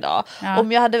har idag,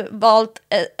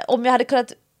 om jag hade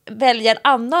kunnat välja en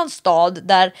annan stad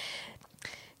där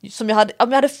om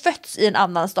jag hade fötts i en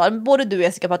annan stad. Både du och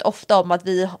Jessica pratar ofta om att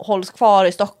vi hålls kvar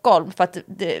i Stockholm för att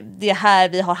det är här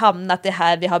vi har hamnat, det är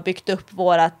här vi har byggt upp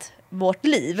vårt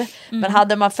liv. Men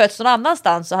hade man fötts någon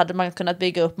annanstans så hade man kunnat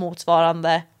bygga upp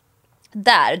motsvarande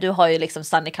där. Du har ju liksom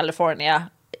Sunny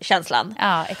California-känslan.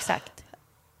 Ja, exakt.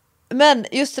 Men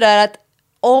just det där att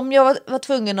om jag var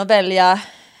tvungen att välja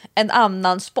en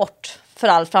annan sport för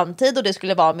all framtid och det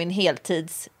skulle vara mitt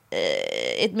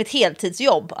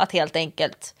heltidsjobb att helt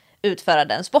enkelt utföra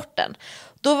den sporten.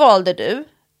 Då valde du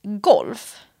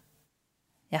golf.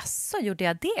 Jaså, gjorde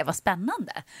jag det? Vad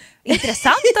spännande.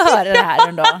 Intressant att höra det här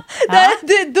ändå. Ja.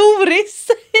 Det är Doris.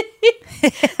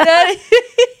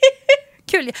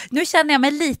 Kul. Nu känner jag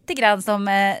mig lite grann som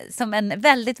en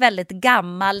väldigt, väldigt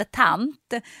gammal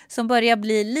tant som börjar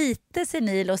bli lite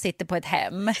senil och sitter på ett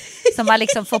hem. Som man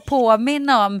liksom får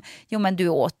påminna om, jo men du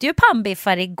åt ju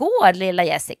pannbiffar igår, lilla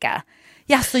Jessica.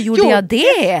 Ja, så gjorde jag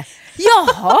det.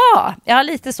 Jaha, ja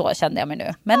lite så kände jag mig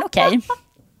nu. Men okej,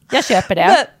 jag köper det.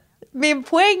 Men min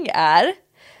poäng är,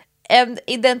 en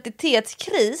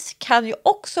identitetskris kan ju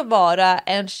också vara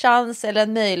en chans eller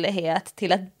en möjlighet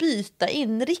till att byta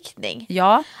inriktning.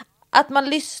 Ja. Att man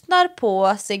lyssnar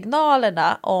på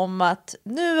signalerna om att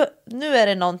nu är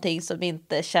det någonting som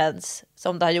inte känns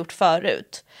som det har gjort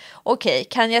förut. Okej,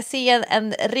 kan jag se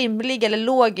en rimlig eller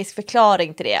logisk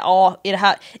förklaring till det? Ja,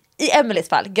 i Emelies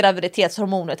fall,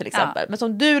 graviditetshormoner till exempel. Ja. Men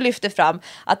som du lyfter fram,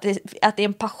 att det är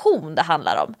en passion det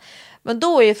handlar om. Men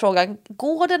då är ju frågan,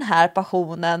 går den här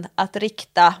passionen att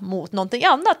rikta mot någonting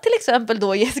annat? Till exempel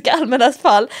då i Jessica Almenas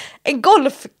fall, en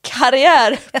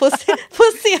golfkarriär på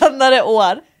senare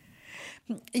år.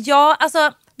 Ja,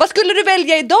 alltså... Vad skulle du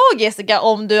välja idag, Jessica,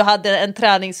 om du hade en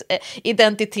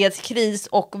träningsidentitetskris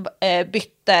och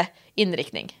bytte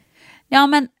inriktning? Ja,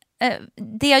 men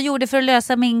det jag gjorde för att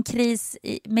lösa min kris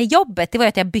med jobbet, det var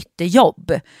att jag bytte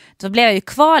jobb. Då blev jag ju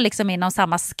kvar liksom inom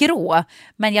samma skrå,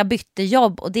 men jag bytte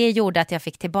jobb och det gjorde att jag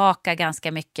fick tillbaka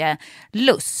ganska mycket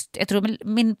lust. Jag tror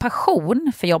min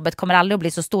passion för jobbet kommer aldrig att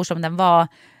bli så stor som den var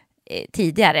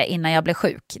tidigare innan jag blev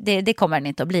sjuk. Det kommer den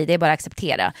inte att bli, det är bara att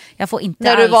acceptera. Jag får inte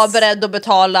När du var beredd att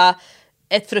betala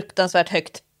ett fruktansvärt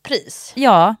högt pris.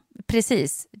 Ja,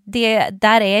 precis.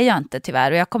 Där är jag inte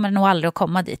tyvärr och jag kommer nog aldrig att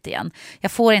komma dit igen.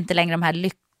 Jag får inte längre de här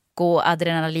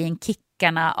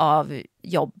lycko-adrenalinkickarna av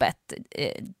jobbet.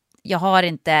 Jag har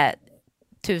inte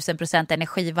 1000%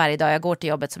 energi varje dag jag går till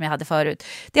jobbet som jag hade förut.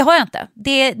 Det har jag inte.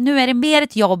 Nu är det mer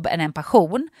ett jobb än en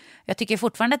passion. Jag tycker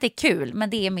fortfarande att det är kul, men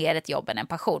det är mer ett jobb än en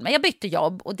passion. Men jag bytte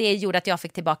jobb och det gjorde att jag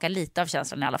fick tillbaka lite av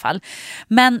känslan i alla fall.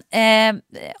 Men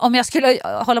om jag skulle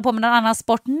hålla på med någon annan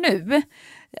sport nu,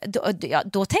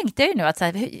 då tänkte jag ju nu att så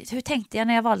här, hur tänkte jag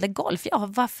när jag valde golf? Ja,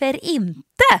 varför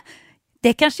inte?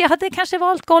 Jag hade kanske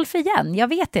valt golf igen, jag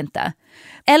vet inte.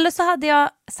 Eller så hade jag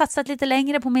satsat lite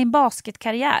längre på min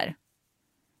basketkarriär.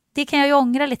 Det kan jag ju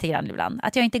ångra lite grann ibland.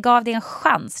 Att jag inte gav det en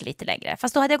chans lite längre.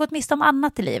 Fast då hade jag gått miste om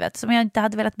annat i livet som jag inte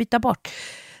hade velat byta bort.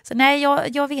 Så nej,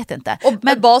 jag vet inte.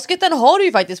 Men basketen har du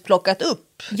ju faktiskt plockat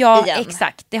upp ja, igen.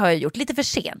 Exakt. Det har jag gjort. Lite för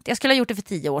sent. Jag skulle ha gjort det för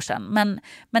 10 år sedan.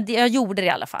 Men jag gjorde det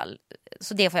i alla fall.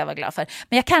 Så det får jag vara glad för.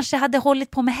 Men jag kanske hade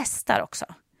hållit på med hästar också.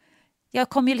 Jag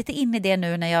kom ju lite in i det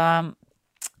nu när jag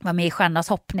var med i Stjärnas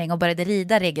hoppning och började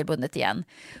rida regelbundet igen.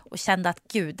 Och kände att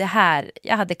gud,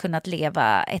 jag hade kunnat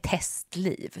leva ett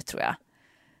hästliv, tror jag.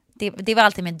 Det var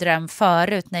alltid min dröm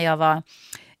förut när jag var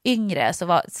yngre.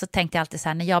 Så tänkte jag alltid så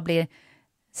här, när jag blir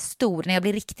stor, när jag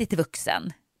blir riktigt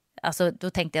vuxen. Alltså då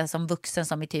tänkte jag som vuxen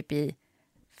som är typ i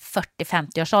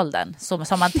 40-50-årsåldern.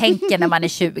 Som man tänker när man är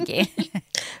 20.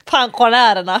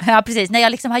 Pensionärerna. Ja, precis. När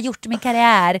jag liksom har gjort min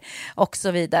karriär och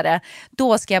så vidare.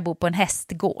 Då ska jag bo på en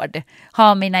hästgård.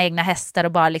 Ha mina egna hästar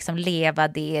och bara liksom leva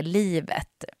det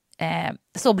livet.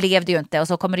 Så blev det ju inte och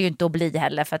så kommer det ju inte att bli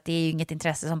heller. För att det är ju inget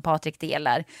intresse som Patrik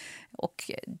delar.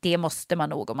 Och det måste man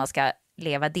nog om man ska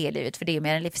leva det livet. För det är ju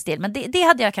mer en livsstil. Men det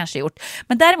hade jag kanske gjort.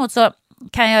 Men däremot så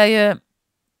kan jag ju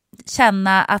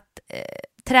känna att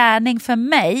träning för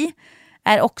mig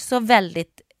är också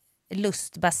väldigt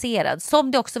lustbaserad.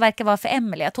 Som det också verkar vara för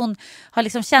Emelie. Att hon har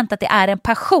liksom känt att det är en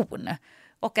passion.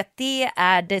 Och att det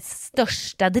är det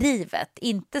största drivet.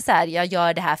 Inte så här, jag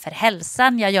gör det här för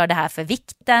hälsan. Jag gör det här för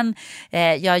vikten.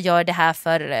 Jag gör det här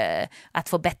för att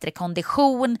få bättre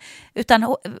kondition.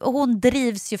 Utan hon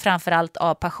drivs ju framförallt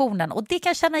av passionen. Och det kan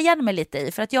jag känna igen mig lite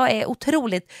i. För att jag är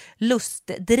otroligt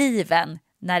lustdriven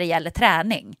när det gäller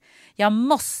träning. Jag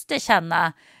måste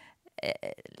känna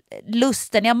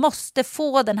lusten, jag måste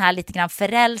få den här lite grann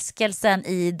förälskelsen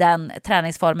i den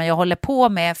träningsformen jag håller på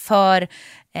med för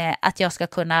att jag ska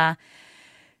kunna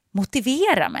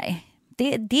motivera mig.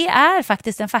 Det är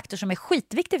faktiskt en faktor som är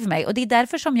skitviktig för mig och det är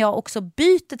därför som jag också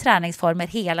byter träningsformer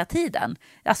hela tiden.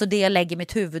 Alltså det jag lägger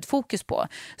mitt huvudfokus på.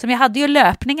 Som jag hade ju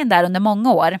löpningen där under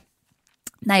många år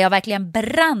när jag verkligen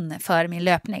brann för min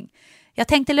löpning. Jag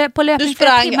tänkte på löpning för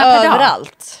 1 timme per dag.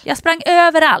 Överallt. Jag sprang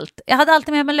överallt. Jag hade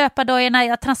alltid med mig löpardojorna.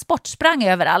 Jag transportsprang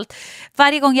överallt.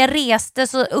 Varje gång jag reste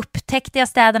så upptäckte jag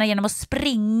städerna genom att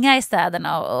springa i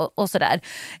städerna och sådär.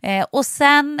 Och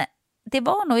sen det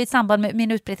var nog i samband med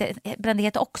min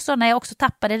utbrändhet också, när jag också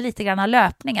tappade lite grann av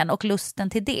löpningen och lusten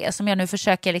till det, som jag nu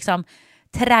försöker liksom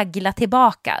traggla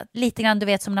tillbaka. Lite grann, du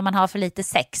vet, som när man har för lite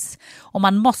sex. Och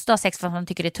man måste ha sex för att man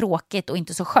tycker det är tråkigt och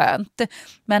inte så skönt.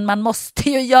 Men man måste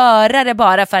ju göra det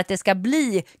bara för att det ska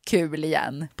bli kul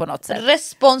igen på något sätt.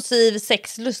 Responsiv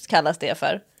sexlust kallas det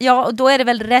för. Ja, och då är det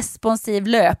väl responsiv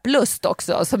löplust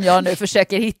också som jag nu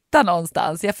försöker hitta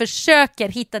någonstans. Jag försöker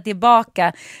hitta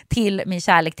tillbaka till min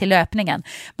kärlek till löpningen.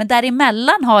 Men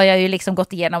däremellan har jag ju liksom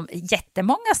gått igenom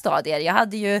jättemånga stadier. Jag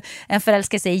hade ju en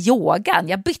förälskelse i yogan.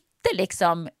 Jag bytte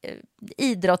liksom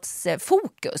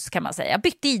idrottsfokus, kan man säga. Jag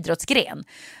bytte idrottsgren.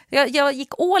 Jag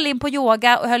gick all in på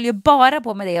yoga och höll ju bara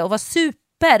på med det och var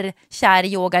superkär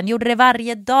i yogan. Gjorde det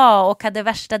varje dag och hade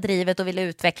värsta drivet och ville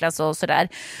utvecklas och sådär.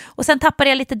 Och sen tappade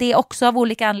jag lite det också av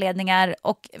olika anledningar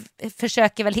och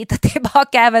försöker väl hitta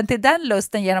tillbaka även till den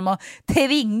lusten genom att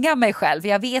tvinga mig själv.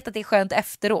 Jag vet att det är skönt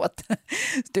efteråt.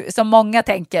 Som många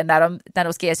tänker när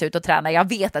de ska ge sig ut och träna. Jag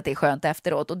vet att det är skönt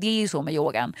efteråt och det är ju så med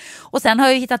yogan. Och sen har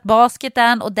jag hittat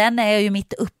basketen och den är jag ju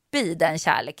mitt uppe i, den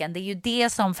kärleken. Det är ju det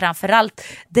som framförallt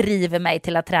driver mig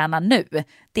till att träna nu.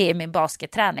 Det är min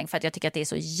basketträning för att jag tycker att det är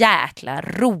så jäkla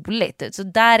roligt. Så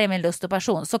där är min lust och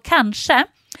passion. Så kanske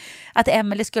att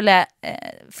Emily skulle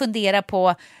fundera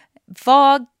på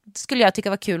vad skulle jag tycka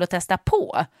var kul att testa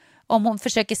på om hon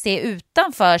försöker se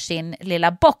utanför sin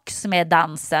lilla box med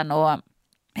dansen och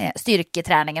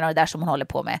styrketräningen och det där som hon håller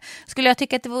på med. Skulle jag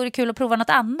tycka att det vore kul att prova något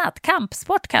annat?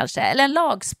 Kampsport kanske? Eller en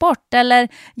lagsport? Eller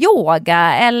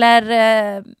yoga?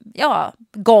 Eller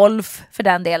golf för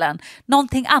den delen.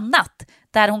 Någonting annat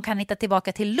där hon kan hitta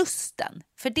tillbaka till lusten.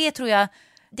 För det tror jag,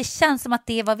 det känns som att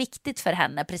det var viktigt för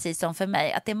henne, precis som för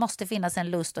mig. Att det måste finnas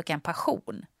en lust och en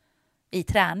passion i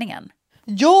träningen.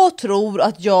 Jag tror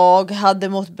att jag hade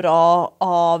mått bra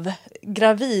av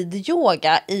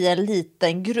gravidyoga i en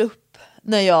liten grupp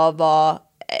när jag var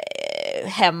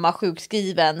hemma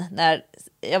sjukskriven när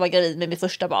jag var gravid med mitt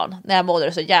första barn. När jag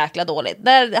mådde så jäkla dåligt.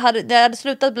 När jag hade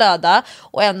slutat blöda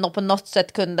och ändå på något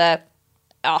sätt kunde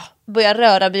börja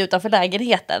röra mig utanför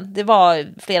lägenheten. Det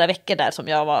var flera veckor där som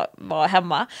jag var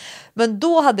hemma. Men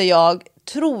då hade jag,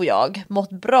 tror jag,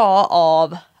 mått bra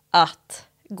av att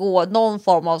gå någon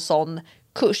form av sån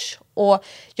kurs. Och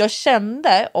jag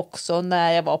kände också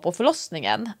när jag var på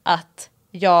förlossningen att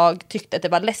jag tyckte att det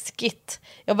var läskigt.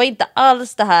 Jag var inte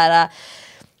alls det här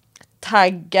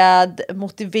taggad,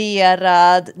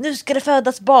 motiverad, nu ska det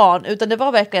födas barn, utan det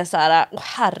var verkligen så här,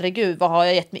 herregud, vad har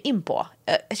jag gett mig in på?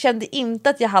 Jag kände inte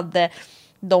att jag hade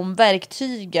de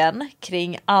verktygen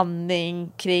kring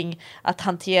andning, kring att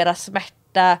hantera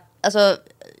smärta. Alltså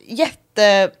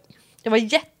jag var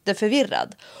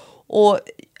jätteförvirrad. Och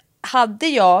hade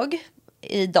jag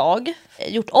idag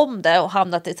gjort om det och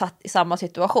hamnat i samma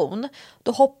situation,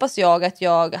 då hoppas jag att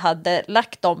jag hade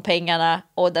lagt de pengarna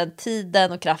och den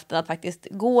tiden och kraften att faktiskt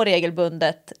gå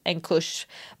regelbundet en kurs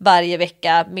varje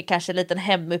vecka med kanske en liten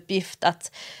hemuppgift,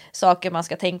 att saker man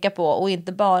ska tänka på och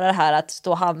inte bara det här att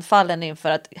stå handfallen inför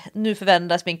att nu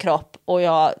förvandlas min kropp och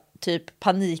jag typ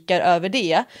panikar över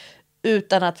det,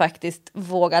 utan att faktiskt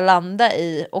våga landa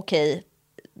i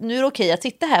nu är det okej att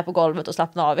sitta här på golvet och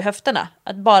slappna av i höfterna.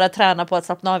 Att bara träna på att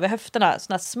slappna av i höfterna.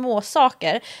 Såna små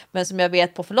saker. Men som jag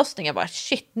vet på förlossningen bara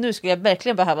shit, nu skulle jag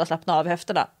verkligen behöva slappna av i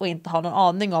höfterna. Och inte ha någon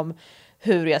aning om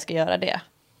hur jag ska göra det.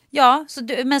 Ja,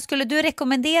 men skulle du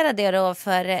rekommendera det då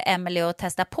för Emily att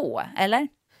testa på, eller?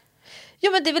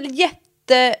 Ja, men det är väl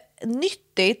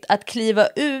jättenyttigt att kliva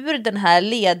ur den här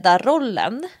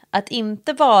ledarrollen. Att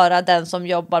inte vara den som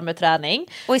jobbar med träning.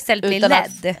 Och istället bli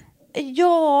ledd.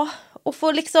 Och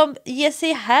få liksom ge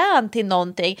sig hän till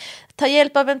någonting. Ta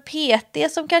hjälp av en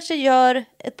PT som kanske gör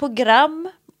ett program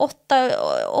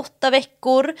 8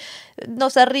 veckor.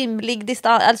 Någon så här rimlig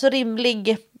distans, alltså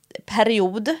rimlig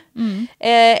period.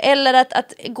 Eller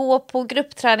att gå på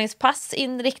gruppträningspass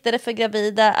inriktade för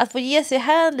gravida. Att få ge sig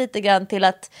hän lite grann till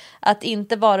att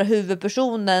inte vara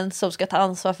huvudpersonen som ska ta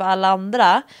ansvar för alla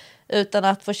andra. Utan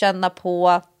att få känna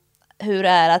på hur det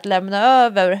är att lämna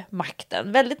över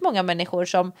makten. Väldigt många människor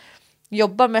som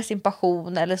jobbar med sin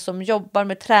passion eller som jobbar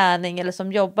med träning eller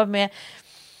som jobbar med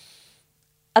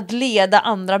att leda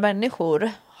andra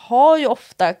människor har ju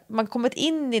ofta man kommit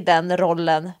in i den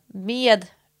rollen med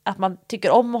att man tycker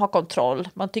om att ha kontroll,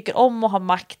 man tycker om att ha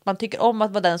makt, man tycker om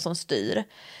att vara den som styr.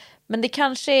 Men det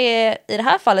kanske är i det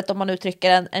här fallet, om man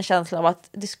uttrycker en känsla av att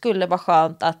det skulle vara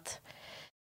skönt att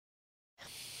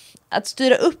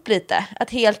styra upp lite, att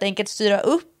helt enkelt styra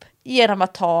upp genom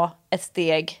att ta ett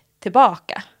steg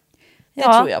tillbaka. Det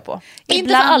tror jag på. Inte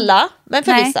för alla, men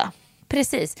för vissa.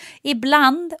 Precis.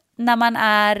 Ibland när man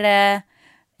är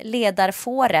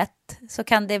ledarfåret identitet så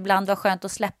kan det ibland vara skönt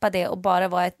att släppa det och bara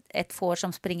vara ett får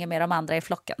som springer med de andra i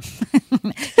flocken.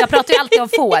 Jag pratar ju alltid om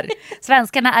får.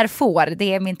 Svenskarna är får,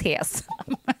 det är min tes.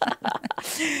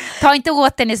 Ta inte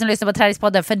åt er ni som lyssnar på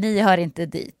Träningspodden, för ni hör inte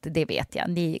dit, det vet jag.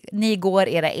 Ni går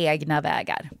era egna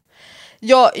vägar.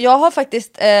 Jag har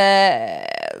faktiskt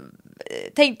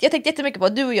tänkt jättemycket på,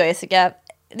 du och jag Jessica,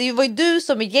 det var ju du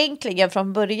som egentligen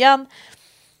från början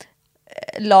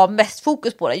la mest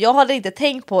fokus på det. Jag hade inte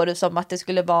tänkt på det som att det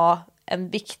skulle vara en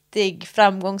viktig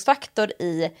framgångsfaktor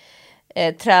i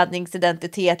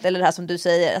träningsidentitet, eller det här som du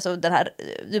säger, alltså den här,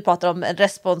 du pratar om en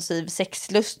responsiv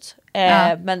sexlust,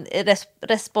 men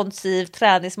responsiv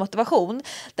träningsmotivation,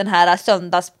 den här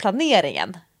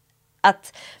söndagsplaneringen,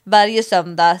 att varje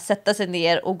söndag sätta sig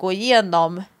ner och gå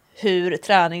igenom hur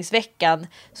träningsveckan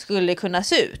skulle kunna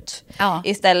se ut,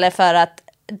 istället för att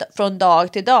från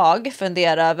dag till dag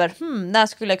fundera över när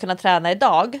skulle jag kunna träna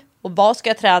idag, och vad ska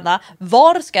jag träna,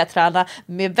 var ska jag träna,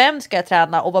 med vem ska jag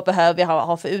träna och vad behöver jag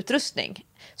ha för utrustning.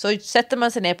 Så sätter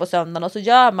man sig ner på söndagen och så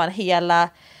gör man hela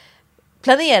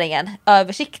planeringen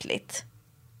översiktligt.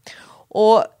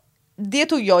 Och det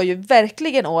tog jag ju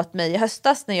verkligen åt mig i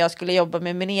höstas när jag skulle jobba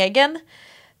med min egen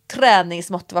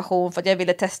träningsmotivation, för att jag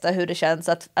ville testa hur det känns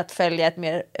att följa ett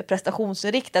mer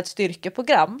prestationsinriktat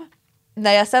styrkeprogram.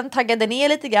 När jag sen taggade ner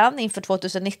lite grann inför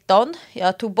 2019,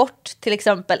 jag tog bort till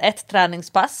exempel ett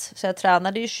träningspass, så jag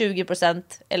tränade ju 20%,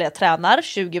 eller jag tränar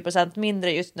 20%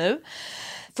 mindre just nu.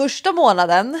 Första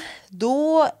månaden,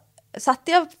 då satt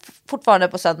jag fortfarande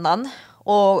på söndagen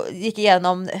och gick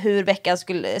igenom hur veckan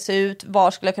skulle se ut,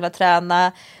 var skulle jag kunna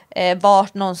träna,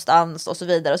 vart någonstans och så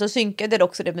vidare. Och så synkade jag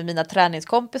också det med mina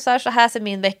träningskompisar. Så här ser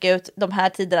min vecka ut, de här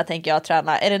tiderna tänker jag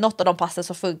träna. Är det något av de passen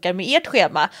som funkar med ert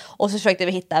schema? Och så försökte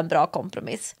vi hitta en bra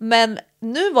kompromiss. Men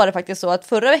nu var det faktiskt så att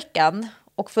förra veckan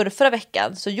och förra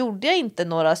veckan så gjorde jag inte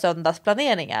några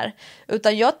söndagsplaneringar.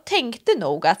 Utan jag tänkte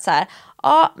nog att så här,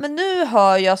 ja men nu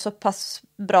har jag så pass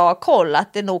bra koll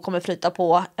att det nog kommer flyta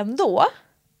på ändå.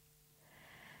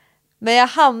 Men jag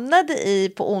hamnade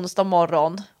på onsdag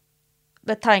morgon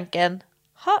med tanken,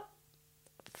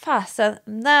 fasen,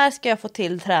 när ska jag få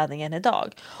till träningen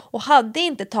idag? Och hade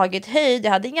inte tagit höjd,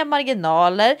 jag hade inga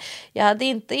marginaler, jag hade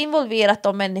inte involverat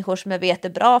de människor som jag vet är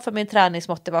bra för min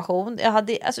träningsmotivation.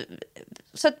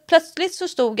 Så att plötsligt så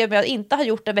stod jag med att inte ha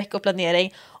gjort en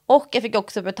veckoplanering, och jag fick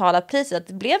också betala priset att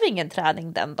det blev ingen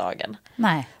träning den dagen.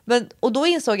 Nej. Och då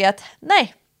insåg jag att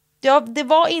det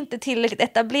var inte tillräckligt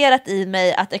etablerat i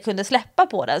mig att jag kunde släppa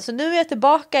på den. Så nu är jag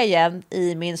tillbaka igen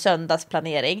i min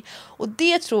söndagsplanering. Och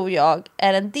det tror jag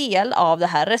är en del av det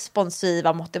här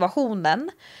responsiva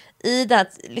motivationen. I det här,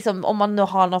 liksom, om man nu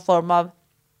har någon form av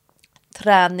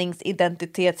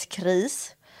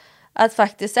träningsidentitetskris. Att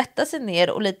faktiskt sätta sig ner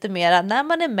och lite mera när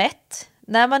man är mätt,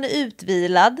 när man är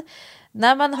utvilad,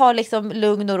 när man har liksom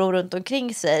lugn och ro runt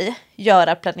omkring sig,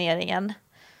 göra planeringen.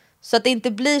 Så att det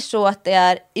inte blir så att det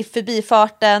är i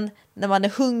förbifarten när man är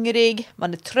hungrig,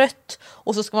 man är trött,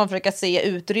 och så ska man försöka se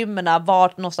utrymmena,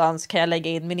 vart någonstans kan jag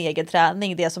lägga in min egen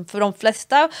träning. Det som för de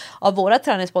flesta av våra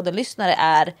träningspodden-lyssnare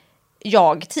är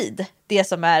jag-tid. Det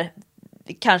som är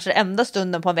kanske enda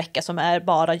stunden på en vecka som är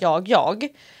bara jag.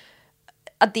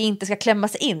 Att det inte ska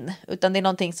klämmas in, utan det är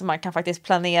någonting som man kan faktiskt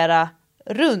planera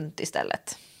runt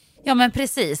istället. Ja men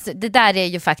precis, det där är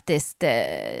ju faktiskt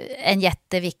en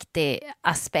jätteviktig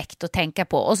aspekt att tänka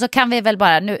på. Och så kan vi väl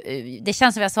bara nu, det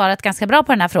känns som vi har svarat ganska bra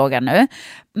på den här frågan nu,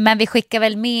 men vi skickar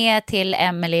väl med till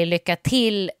Emily, lycka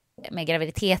till med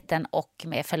graviditeten och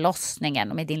med förlossningen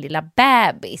och med din lilla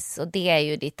bebis. Och det är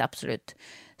ju ditt absolut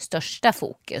största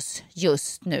fokus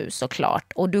just nu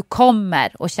såklart. Och du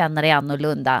kommer att känna dig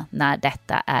annorlunda när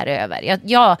detta är över.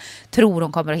 Jag tror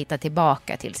hon kommer att hitta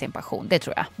tillbaka till sin passion, det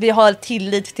tror jag. Vi har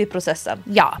tillit till processen.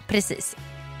 Ja, precis.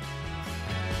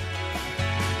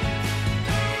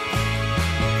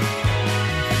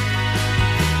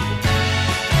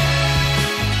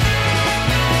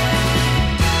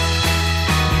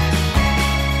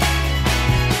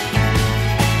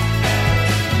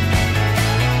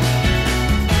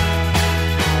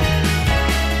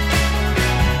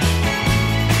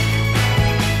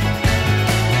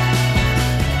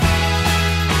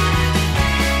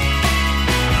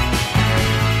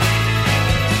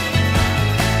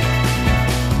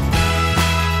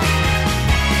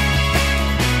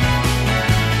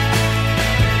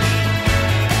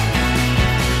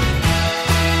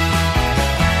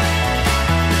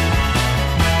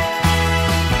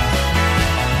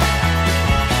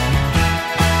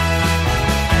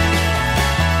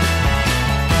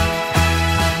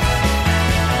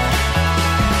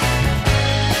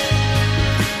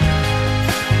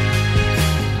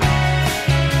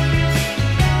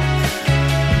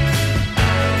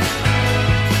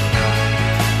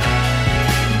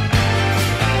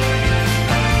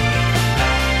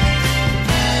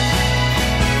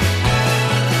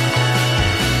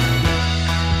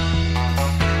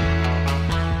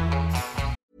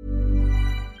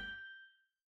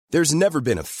 There's never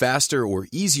been a faster or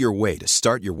easier way to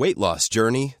start your weight loss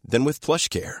journey than with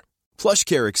PlushCare.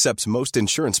 PlushCare accepts most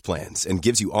insurance plans and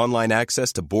gives you online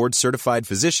access to board-certified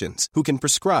physicians who can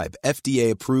prescribe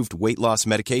FDA-approved weight loss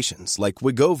medications like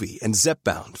Wegovy and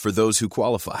Zepbound for those who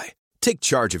qualify. Take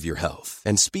charge of your health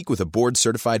and speak with a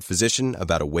board-certified physician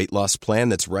about a weight loss plan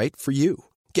that's right for you.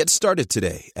 Get started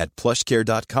today at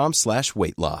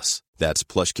plushcare.com/weight loss. That's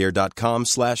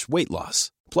plushcare.com/weight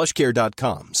loss.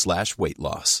 plushcare.com/weight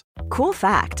loss. Cool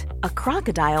fact, a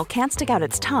crocodile can't stick out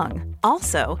its tongue.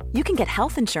 Also, you can get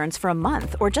health insurance for a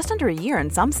month or just under a year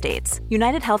in some states.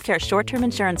 United Healthcare short-term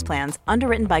insurance plans,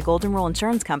 underwritten by Golden Rule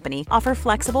Insurance Company, offer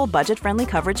flexible, budget-friendly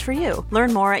coverage for you.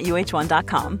 Learn more at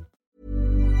uh1.com.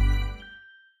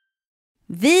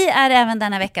 Vi är även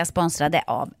denna vecka sponsrade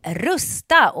av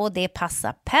Rusta och det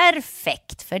passar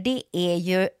perfekt för det är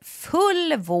ju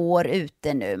full vår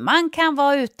ute nu. Man kan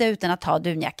vara ute utan att ha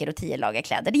dunjackor och 10 lager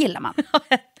kläder, det gillar man.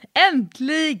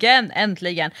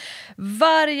 Äntligen.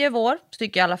 Varje vår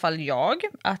tycker i alla fall jag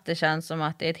att det känns som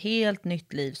att det är ett helt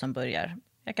nytt liv som börjar.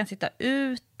 Jag kan sitta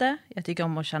ute, jag tycker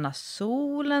om att känna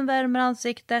solen värmer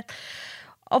ansiktet.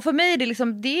 Och för mig är det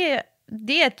liksom,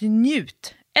 det är ett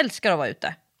njut. Älskar att vara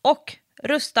ute. Och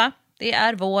Rusta, det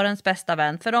är vårens bästa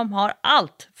vän för de har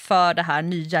allt för det här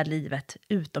nya livet,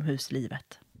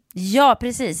 utomhuslivet. Ja,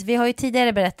 precis. Vi har ju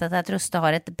tidigare berättat att Rusta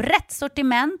har ett brett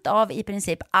sortiment av i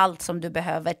princip allt som du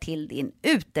behöver till din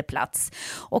uteplats.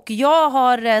 Och jag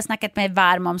har snackat mig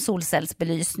varm om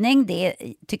solcellsbelysning. Det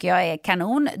tycker jag är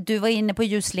kanon. Du var inne på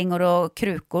ljusslingor och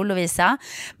krukor, Lovisa.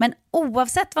 Men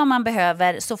oavsett vad man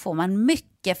behöver så får man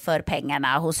mycket för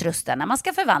pengarna hos Rusta när man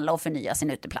ska förvandla och förnya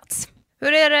sin uteplats.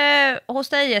 Hur är det hos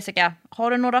dig, Jessica?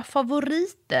 Har du några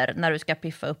favoriter när du ska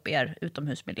piffa upp er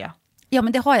utomhusmiljö? Ja,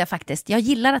 men det har jag faktiskt. Jag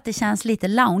gillar att det känns lite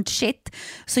lounge-shit.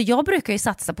 Så jag brukar ju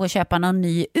satsa på att köpa någon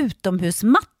ny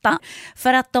utomhusmatta.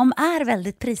 För att de är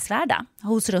väldigt prisvärda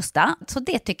hos Rusta. Så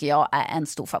det tycker jag är en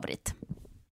stor favorit.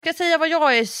 Jag ska säga vad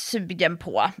jag är sugen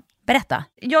på. Berätta.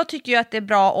 Jag tycker ju att det är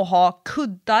bra att ha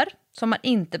kuddar som man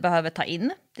inte behöver ta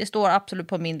in. Det står absolut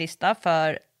på min lista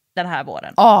för den här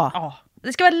våren. Ja.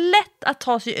 Det ska vara lätt att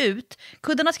ta sig ut.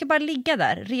 Kuddarna ska bara ligga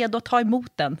där, redo att ta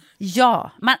emot den.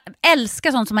 Ja, man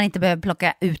älskar sånt som man inte behöver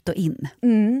plocka ut och in.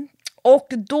 Och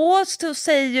då så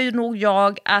säger ju nog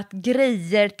jag att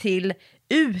grejer till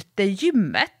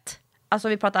utegymmet, alltså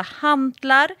vi pratar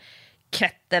hantlar,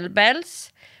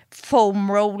 kettlebells,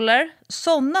 foam roller,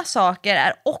 sådana saker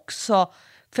är också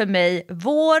för mig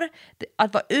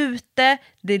att vara ute,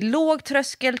 det är låg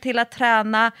tröskel till att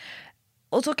träna.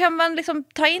 Och så kan man liksom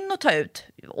ta in och ta ut.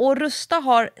 Och Rusta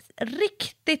har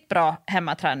riktigt bra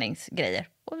hemmaträningsgrejer.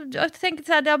 Och jag tänker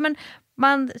så här, ja, men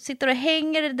man sitter och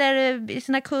hänger där i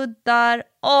sina kuddar.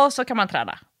 Och så kan man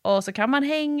träna. Och så kan man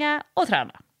hänga och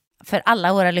träna. För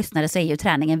alla våra lyssnare så är ju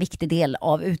träning en viktig del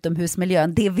av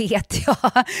utomhusmiljön, det vet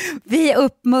jag. Vi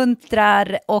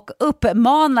uppmuntrar och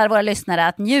uppmanar våra lyssnare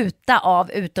att njuta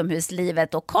av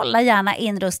utomhuslivet. Och kolla gärna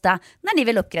in Rusta när ni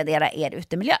vill uppgradera er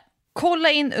utemiljö.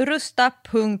 Kolla in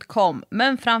rusta.com,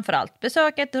 men framförallt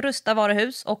besök ett Rusta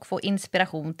varuhus och få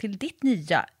inspiration till ditt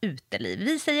nya uteliv.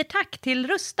 Vi säger tack till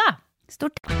Rusta.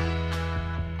 Stort.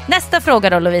 Nästa fråga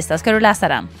då, Lovisa, ska du läsa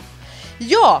den?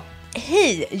 Ja,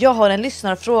 hej, jag har en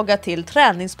lyssnarfråga till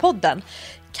Träningspodden.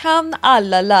 Kan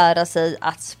alla lära sig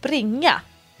att springa?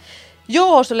 Jag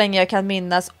har så länge jag kan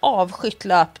minnas avskytt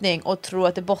löpning och tror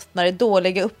att det bottnar i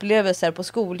dåliga upplevelser på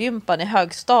skolgympan i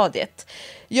högstadiet.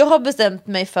 Jag har bestämt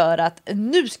mig för att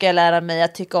nu ska jag lära mig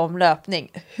att tycka om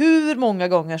löpning hur många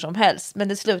gånger som helst, men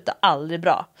det slutar aldrig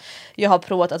bra. Jag har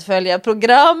provat att följa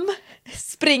program,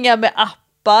 springa med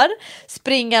appar,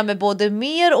 springa med både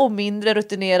mer och mindre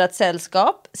rutinerat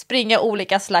sällskap, springa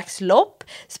olika slags lopp,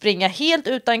 springa helt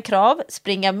utan krav,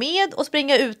 springa med och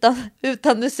springa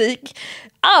utan musik.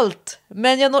 Allt!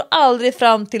 Men jag når aldrig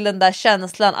fram till den där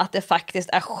känslan att det faktiskt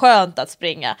är skönt att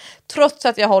springa. Trots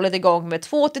att jag hållit igång med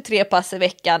 2-3 pass i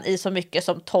veckan i så mycket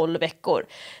som 12 veckor.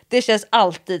 Det känns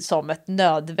alltid som ett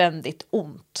nödvändigt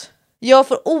ont. Jag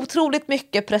får otroligt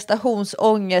mycket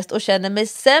prestationsångest och känner mig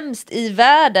sämst i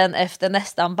världen efter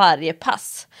nästan varje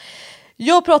pass.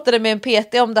 Jag pratade med en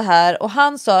PT om det här och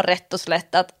han sa rätt och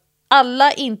slätt att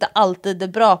alla inte alltid är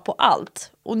bra på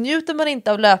allt. Och njuter man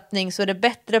inte av löpning så är det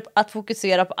bättre att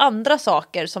fokusera på andra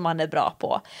saker som man är bra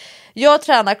på. Jag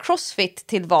tränar crossfit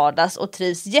till vardags och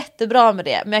trivs jättebra med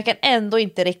det. Men jag kan ändå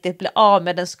inte riktigt bli av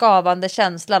med den skavande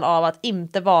känslan av att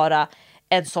inte vara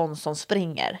en sån som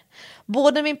springer.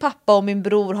 Både min pappa och min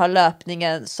bror har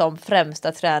löpningen som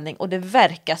främsta träning och det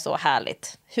verkar så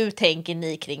härligt. Hur tänker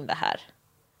ni kring det här?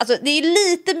 Alltså, det är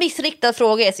lite missriktad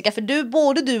fråga, Jessica, för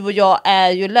både du och jag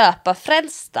är ju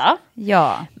löparfrälsta.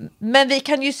 Ja. Men vi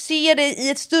kan ju se det i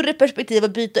ett större perspektiv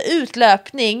och byta ut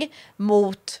löpning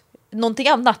mot någonting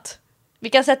annat. Vi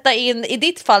kan sätta in, i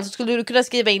ditt fall så skulle du kunna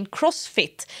skriva in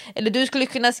crossfit. Eller du skulle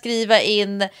kunna skriva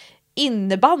in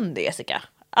innebandy, Jessica.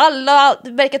 Alla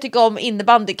verkar tycka om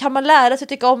innebandy. Kan man lära sig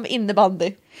tycka om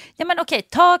innebandy? Ja, men okej,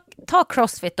 ta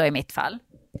crossfit då i mitt fall.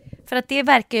 För att det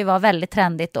verkar ju vara väldigt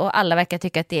trendigt och alla verkar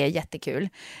tycka att det är jättekul.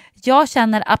 Jag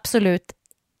känner absolut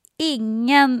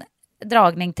ingen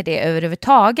dragning till det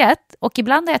överhuvudtaget. Och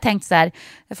ibland har jag tänkt så här,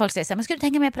 folk säger så här, men ska du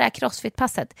tänka med på det här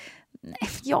crossfit-passet?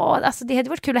 Ja, alltså det hade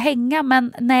varit kul att hänga,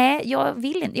 men nej, jag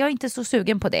vill inte. Jag är inte så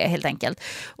sugen på det helt enkelt.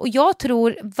 Och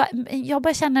jag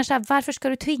bara känner så här, varför ska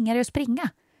du tvinga dig att springa?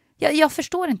 Jag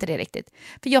förstår inte det riktigt.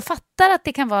 För jag fattar att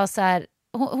det kan vara så här,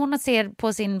 hon ser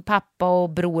på sin pappa och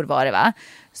bror var det va?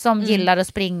 Som gillar att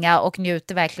springa och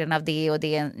njuter verkligen av det och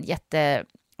det är en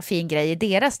jättefin grej i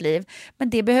deras liv. Men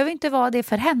det behöver inte vara det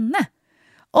för henne.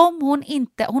 Om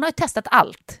hon har ju testat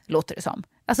allt, låter det som.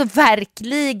 Alltså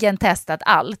verkligen testat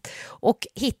allt och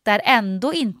hittar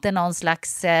ändå inte någon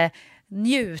slags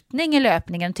njutning i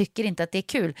löpningen, tycker inte att det är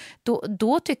kul.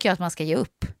 Då tycker jag att man ska ge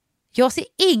upp. Jag ser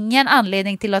ingen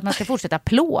anledning till att man ska fortsätta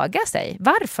plåga sig.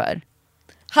 Varför?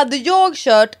 Hade jag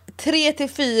kört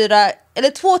 3-4 eller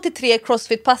 2-3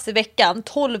 crossfit-pass i veckan,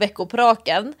 12 veckor på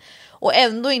raken och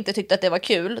ändå inte tyckte att det var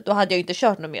kul, då hade jag inte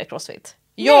kört någon mer crossfit.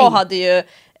 Jag hade ju,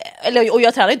 och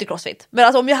jag tränar inte crossfit, men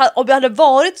alltså om jag hade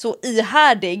varit så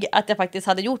ihärdig att jag faktiskt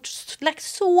hade lagt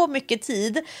så mycket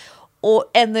tid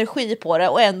och energi på det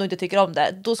och ändå inte tycker om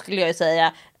det, då skulle jag ju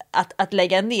säga att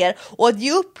lägga ner. Och att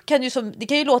ge upp det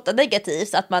kan ju låta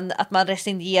negativt, att man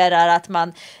resignerar, att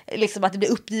man liksom, att det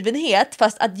blir uppgivenhet,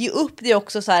 fast att ge upp, det är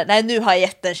också så här, nej, nu har jag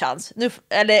gett en chans nu,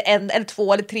 eller 1 eller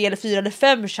 2 eller 3 eller 4 eller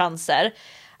 5 chanser.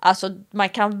 Alltså man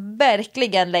kan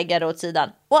verkligen lägga det åt sidan.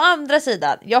 Å andra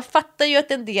sidan, jag fattar ju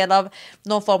att en del av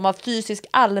någon form av fysisk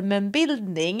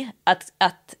allmänbildning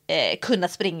att kunna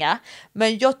springa.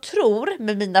 Men jag tror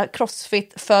med mina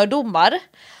crossfit-fördomar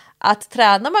att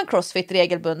tränar man crossfit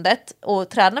regelbundet och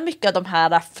tränar mycket av de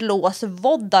här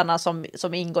flåsvoddarna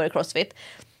som ingår i crossfit,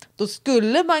 då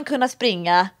skulle man kunna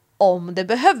springa om det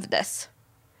behövdes.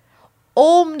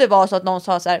 Om det var så att någon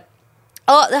sa så här,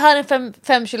 ja, det här är en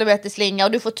 5 kilometer slinga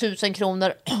och du får 1000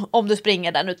 kronor om du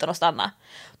springer den utan att stanna.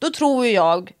 Då tror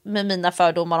jag med mina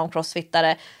fördomar om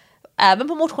crossfittare, även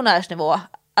på motionärsnivå,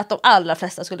 att de allra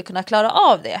flesta skulle kunna klara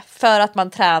av det. För att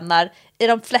man tränar i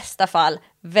de flesta fall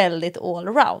väldigt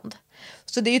allround.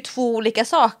 Så det är ju 2 olika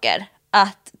saker.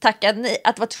 Att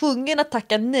vara tvungen att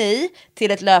tacka nej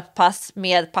till ett löppass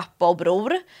med pappa och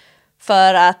bror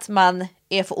för att man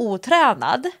är för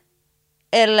otränad.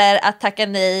 Eller att tacka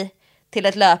nej till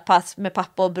ett löppass med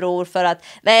pappa och bror för att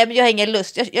nej, men jag har ingen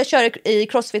lust. Jag kör i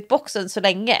crossfit-boxen så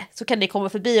länge, så kan ni komma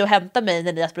förbi och hämta mig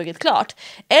när ni har sprungit klart.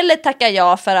 Eller tackar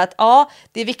jag för att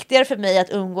det är viktigare för mig att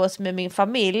umgås med min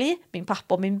familj, min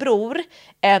pappa och min bror,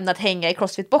 än att hänga i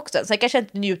crossfit-boxen. Så jag kanske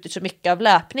inte njuter så mycket av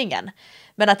löpningen,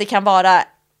 men att det kan vara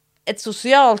ett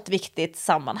socialt viktigt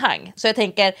sammanhang. Så jag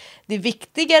tänker, det är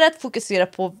viktigare att fokusera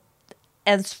på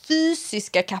ens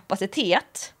fysiska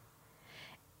kapacitet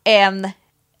än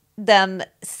den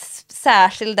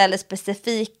särskilda eller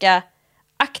specifika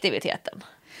aktiviteten.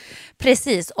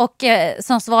 Precis, och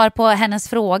som svar på hennes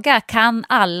fråga, kan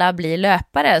alla bli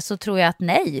löpare, så tror jag att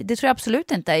nej, det tror jag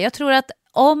absolut inte. Jag tror att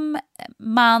om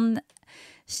man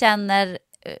känner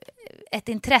ett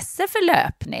intresse för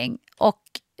löpning och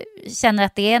känner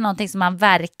att det är någonting som man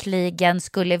verkligen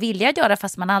skulle vilja göra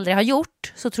fast man aldrig har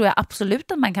gjort, så tror jag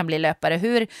absolut att man kan bli löpare,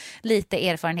 hur lite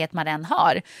erfarenhet man än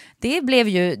har. Det blev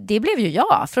ju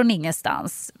jag från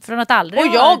ingenstans, från att aldrig.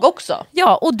 Och jag också.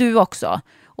 Ja, och du också.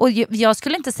 Och jag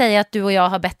skulle inte säga att du och jag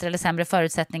har bättre eller sämre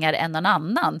förutsättningar än någon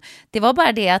annan. Det var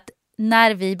bara det att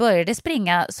när vi började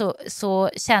springa så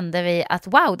kände vi att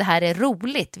wow, det här är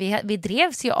roligt. Vi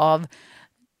drevs ju av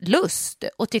lust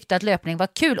och tyckte att löpning var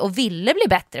kul och ville bli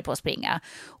bättre på att springa.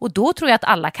 Och då tror jag att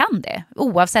alla kan det,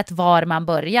 oavsett var man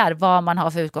börjar, vad man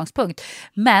har för utgångspunkt.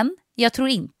 Men jag tror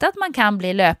inte att man kan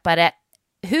bli löpare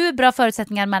hur bra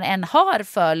förutsättningar man än har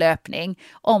för löpning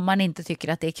om man inte tycker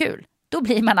att det är kul. Då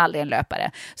blir man aldrig en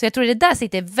löpare. Så jag tror det där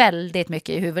sitter väldigt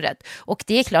mycket i huvudet. Och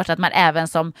det är klart att man även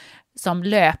som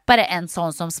löpare, en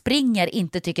sån som springer,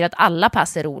 inte tycker att alla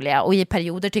pass är roliga. Och i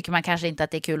perioder tycker man kanske inte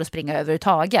att det är kul att springa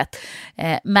överhuvudtaget.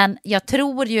 Men jag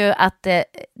tror ju att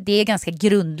det är ganska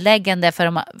grundläggande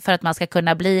för att man ska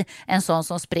kunna bli en sån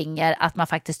som springer, att man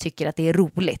faktiskt tycker att det är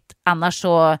roligt. Annars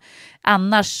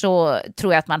så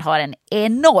tror jag att man har en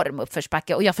enorm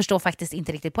uppförsbacke. Och jag förstår faktiskt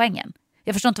inte riktigt poängen.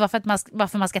 Jag förstår inte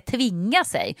varför man ska tvinga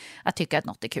sig att tycka att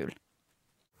något är kul.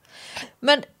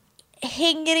 Men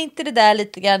hänger inte det där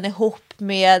lite grann ihop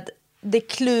med det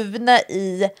kluvna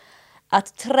i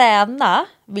att träna,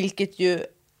 vilket ju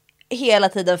hela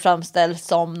tiden framställs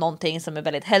som någonting som är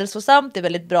väldigt hälsosamt, det är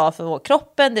väldigt bra för vår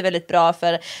kroppen, det är väldigt bra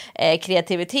för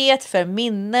kreativitet, för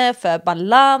minne, för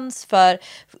balans, för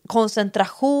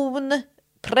koncentration,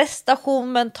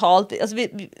 prestation mentalt. Alltså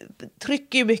vi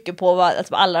trycker ju mycket på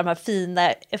alla de här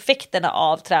fina effekterna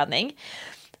av träning.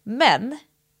 Men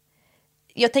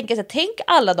jag tänker så här, tänk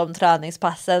alla de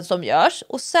träningspassen som görs,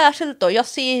 och särskilt då, jag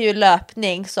ser ju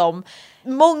löpning som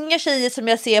många tjejer som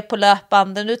jag ser på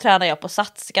löpbanden. Nu tränar jag på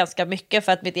Sats ganska mycket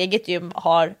för att mitt eget gym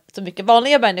har så mycket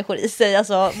vanliga människor i sig,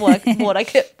 alltså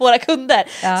våra kunder.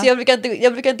 Ja. Så jag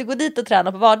brukar inte gå dit och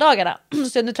träna på vardagarna.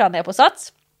 Så nu tränar jag på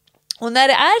Sats. Och när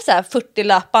det är så här 40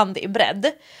 löpband i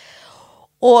bredd,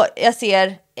 och jag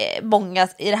ser många,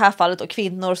 i det här fallet, och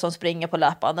kvinnor som springer på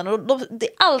löpbanden, och det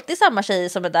är alltid samma tjejer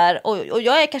som är där, och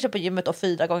jag är kanske på gymmet då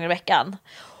 4 gånger i veckan.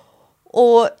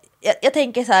 Och jag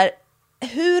tänker så här,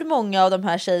 hur många av de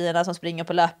här tjejerna som springer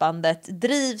på löpbandet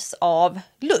drivs av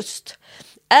lust?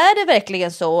 Är det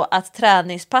verkligen så att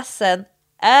träningspassen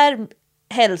är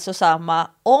hälsosamma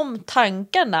om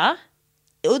tankarna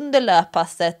under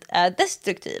löppasset är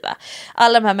destruktiva?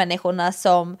 Alla de här människorna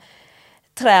som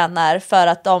tränar för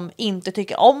att de inte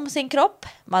tycker om sin kropp.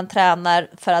 Man tränar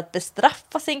för att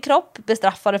bestraffa sin kropp.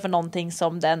 Bestraffa den för någonting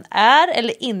som den är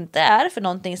eller inte är. För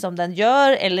någonting som den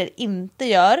gör eller inte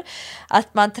gör.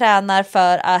 Att man tränar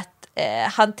för att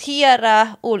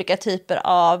hantera olika typer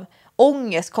av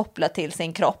ångest kopplat till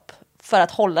sin kropp. För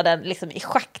att hålla den liksom i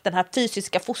schack. Den här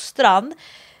fysiska fostran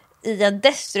i en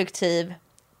destruktiv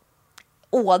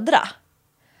ådra.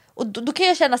 Och då kan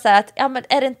jag känna så här att ja, men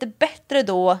är det inte bättre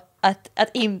då att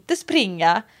inte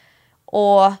springa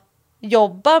och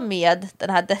jobba med den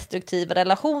här destruktiva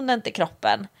relationen till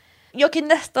kroppen? Jag kan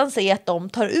nästan se att de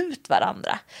tar ut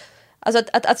varandra. Alltså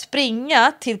att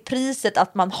springa till priset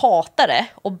att man hatar det,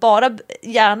 och bara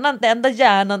det enda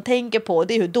hjärnan tänker på,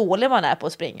 det är hur dålig man är på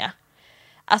att springa.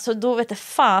 Alltså då vet jag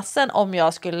fasen om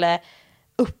jag skulle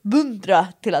uppmuntra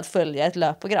till att följa ett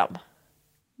löpprogram.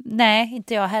 Nej,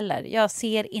 inte jag heller. Jag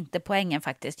ser inte poängen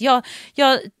faktiskt.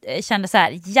 Jag kände så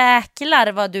här,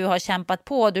 jäklar vad du har kämpat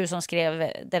på, du som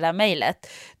skrev det där mejlet.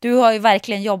 Du har ju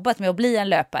verkligen jobbat med att bli en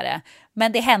löpare.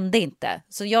 Men det hände inte.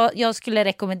 Så jag skulle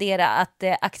rekommendera att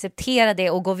acceptera det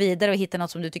och gå vidare och hitta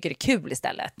något som du tycker är kul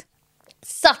istället.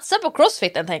 Satsa på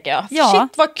crossfiten, tänker jag. Ja.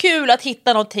 Shit vad kul att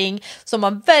hitta någonting som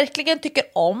man verkligen tycker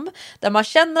om, där man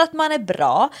känner att man är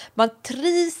bra, man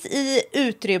trivs i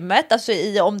utrymmet, alltså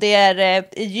om det är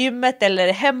i gymmet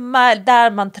eller hemma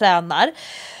där man tränar.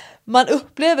 Man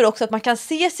upplever också att man kan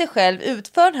se sig själv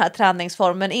utföra den här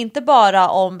träningsformen, inte bara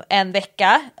om en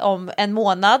vecka, om en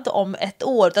månad, om ett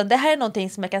år, utan det här är någonting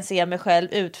som jag kan se mig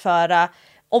själv utföra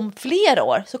om flera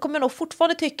år. Så kommer jag nog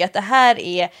fortfarande tycka att det här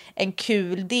är en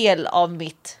kul del av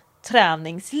mitt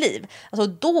träningsliv. Alltså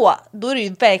då är det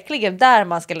ju verkligen där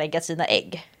man ska lägga sina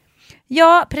ägg.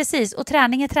 Ja, precis. Och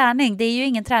träning är träning. Det är ju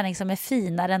ingen träning som är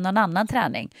finare än någon annan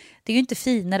träning. Det är ju inte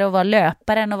finare att vara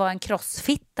löpare än att vara en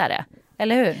crossfittare.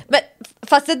 Eller hur? Men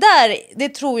fast det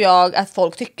tror jag att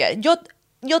folk tycker.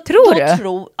 Jag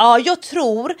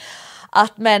tror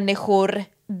att människor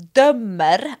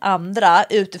dömer andra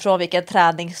utifrån vilken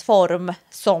träningsform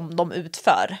som de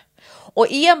utför.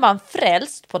 Och är man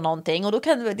frälst på någonting, och då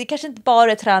kan det kanske inte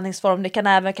bara är träningsform, det kan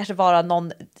även kanske vara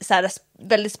någon så här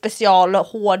väldigt special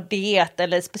hård diet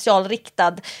eller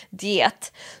specialriktad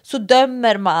diet, så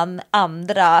dömer man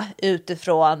andra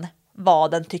utifrån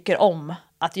vad den tycker om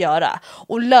att göra.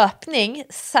 Och löpning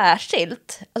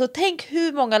särskilt, alltså tänk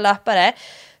hur många löpare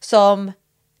som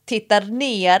tittar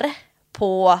ner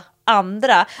på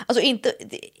andra. Alltså inte,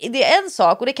 det är en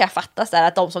sak, och det kan jag fatta så här,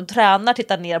 att de som tränar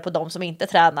tittar ner på de som inte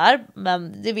tränar,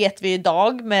 men det vet vi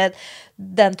idag med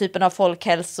den typen av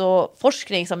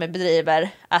folkhälsoforskning som vi bedriver,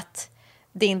 att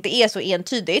det inte är så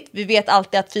entydigt. Vi vet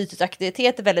alltid att fysisk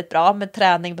aktivitet är väldigt bra, men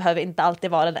träning behöver inte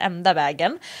alltid vara den enda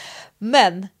vägen.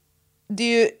 Men det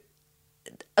är ju,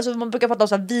 alltså man brukar prata om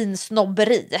så här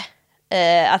vinsnobberi.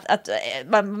 Att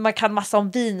man kan massa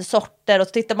om vinsorter, och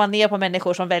så tittar man ner på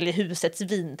människor som väljer husets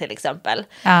vin till exempel.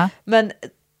 Ja. Men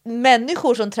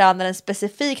människor som tränar en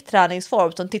specifik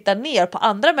träningsform, som tittar ner på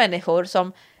andra människor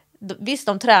som, visst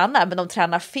de tränar, men de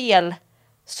tränar fel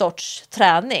sorts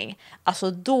träning.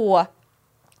 Alltså då,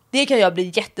 det kan jag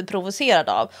bli jätteprovocerad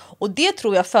av. Och det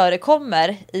tror jag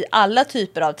förekommer i alla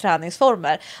typer av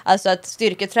träningsformer. Alltså att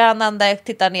styrketränande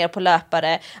tittar ner på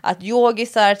löpare, att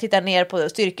yogisar tittar ner på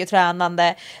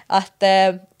styrketränande, att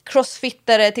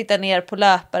crossfittare tittar ner på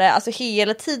löpare. Alltså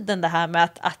hela tiden det här med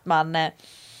att man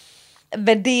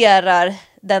värderar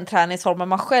den träningsformen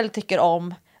man själv tycker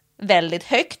om väldigt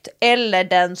högt, eller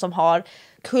den som har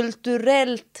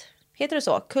kulturellt, heter det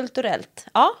så? Kulturellt,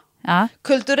 ja.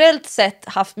 Kulturellt sett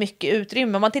haft mycket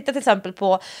utrymme. Om man tittar till exempel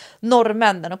på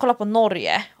norrmännen och kollar på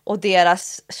Norge och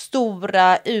deras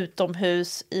stora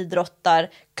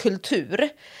utomhusidrottarkultur.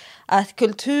 Att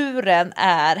kulturen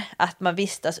är att man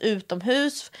vistas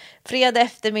utomhus. Fredag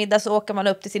eftermiddag så åker man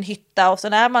upp till sin hytta och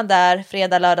sen är man där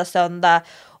fredag, lördag, söndag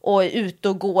och är ute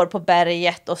och går på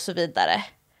berget och så vidare.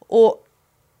 Och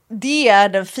det är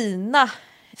den fina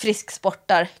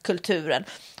frisksportarkulturen.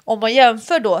 Om man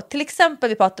jämför då, till exempel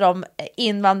vi pratar om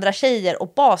invandrartjejer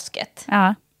och basket.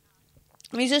 Ja.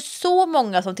 Det finns ju så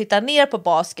många som tittar ner på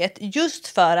basket just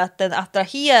för att den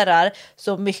attraherar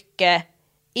så mycket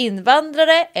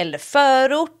invandrare eller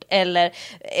förort eller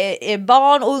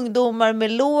barn och ungdomar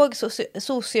med låg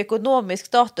socioekonomisk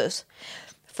status.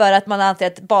 För att man anser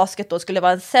att basket då skulle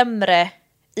vara en sämre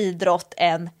idrott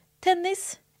än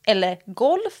tennis eller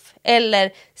golf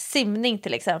eller simning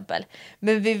till exempel.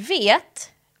 Men vi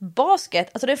vet basket,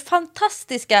 alltså det är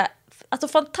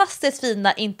fantastiskt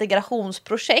fina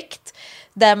integrationsprojekt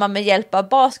där man med hjälp av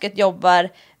basket jobbar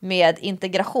med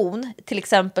integration, till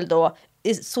exempel då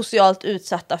i socialt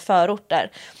utsatta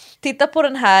förorter. Titta på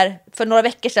den här, för några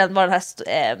veckor sedan var den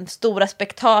här stora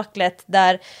spektaklet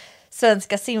där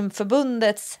Svenska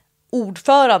simförbundets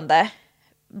ordförande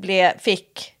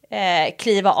fick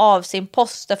kliva av sin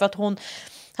post för att hon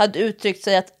hade uttryckt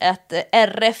sig att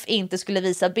RF inte skulle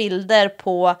visa bilder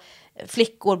på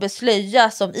flickor med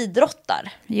slöja som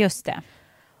idrottar. Just det.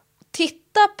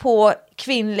 Titta på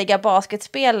kvinnliga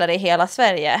basketspelare i hela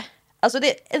Sverige. Alltså det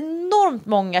är enormt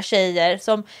många tjejer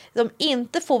som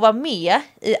inte får vara med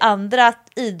i andra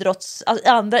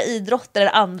idrotter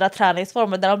eller andra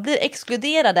träningsformer där de blir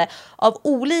exkluderade av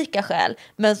olika skäl,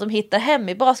 men som hittar hem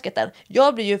i basketen.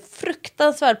 Jag blir ju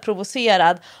fruktansvärt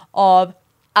provocerad av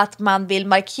att man vill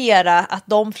markera att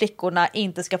de flickorna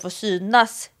inte ska få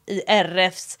synas i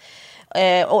RFs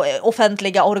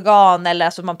offentliga organ, eller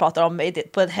som man pratar om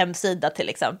på en hemsida till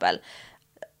exempel.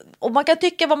 Och man kan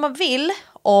tycka vad man vill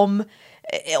om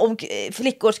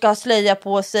flickor ska ha slöja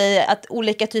på sig, att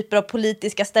olika typer av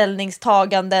politiska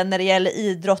ställningstaganden när det gäller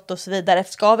idrott och så vidare.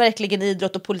 Ska verkligen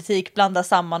idrott och politik blandas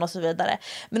samman och så vidare.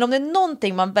 Men om det är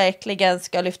någonting man verkligen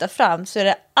ska lyfta fram så är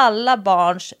det alla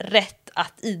barns rätt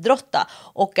att idrotta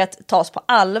och att tas på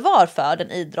allvar för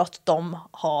den idrott de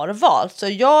har valt. Så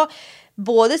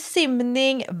både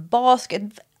simning, basket,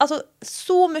 alltså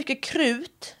så mycket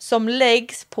krut som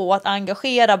läggs på att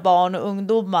engagera barn och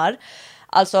ungdomar.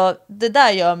 Alltså det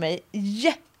där gör mig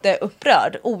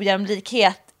jätteupprörd.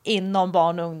 Ojämlikhet inom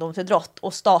barn- och ungdomsidrott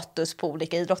och status på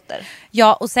olika idrotter.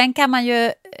 Ja, och sen kan man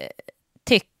ju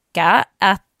tycka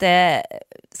att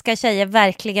ska tjejer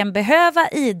verkligen behöva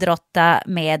idrotta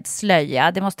med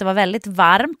slöja? Det måste vara väldigt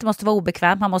varmt, det måste vara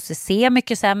obekvämt, man måste se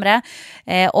mycket sämre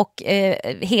och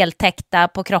heltäckta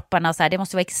på kropparna. Så här. Det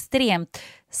måste vara extremt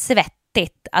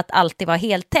svettigt att alltid vara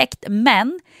heltäckt.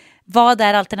 Men vad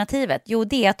är alternativet? Jo,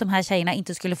 det är att de här tjejerna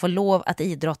inte skulle få lov att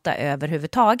idrotta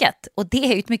överhuvudtaget. Och det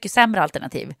är ju ett mycket sämre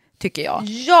alternativ, tycker jag.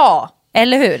 Ja!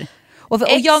 Eller hur? Och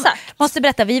jag måste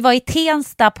berätta, vi var i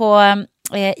Tensta på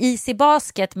Easy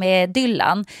Basket med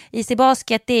Dylan. Easy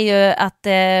Basket är ju att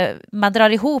man drar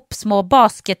ihop små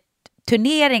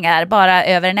basketturneringar bara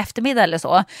över en eftermiddag eller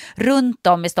så runt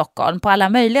om i Stockholm på alla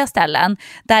möjliga ställen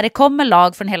där det kommer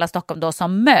lag från hela Stockholm då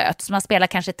som möts. Man spelar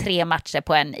kanske 3 matcher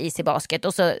på en Easy Basket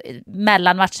och så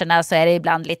mellan matcherna så är det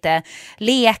ibland lite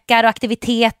lekar och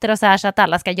aktiviteter och så här så att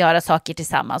alla ska göra saker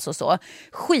tillsammans och så.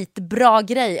 Skitbra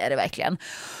grej är det verkligen.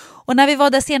 Och när vi var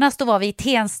där senast då var vi i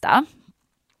Tensta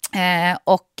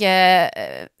och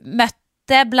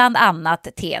mötte bland annat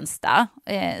Tensta.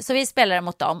 Så vi spelade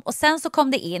mot dem. Och sen så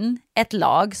kom det in ett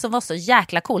lag som var så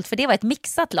jäkla coolt. För det var ett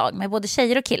mixat lag med både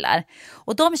tjejer och killar.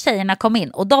 Och de tjejerna kom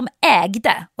in och de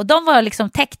ägde. Och de var liksom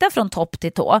täckta från topp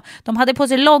till tå. De hade på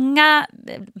sig långa,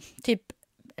 typ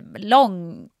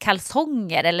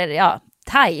långkalsonger eller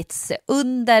tights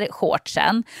under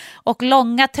shortsen och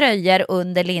långa tröjor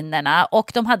under linnerna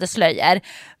och de hade slöjor.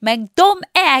 Men de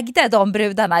ägde de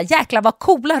brudarna. Jäklar vad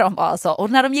coola de var alltså. Och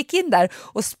när de gick in där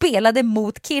och spelade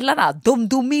mot killarna, de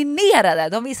dominerade.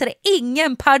 De visade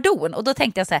ingen pardon. Och då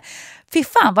tänkte jag så här, fy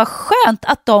fan vad skönt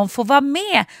att de får vara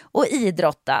med och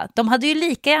idrotta. De hade ju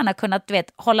lika gärna kunnat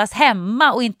hållas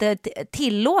hemma och inte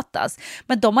tillåtas.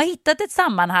 Men de har hittat ett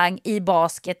sammanhang i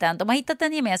basketen. De har hittat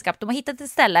en gemenskap. De har hittat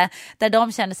ett ställe där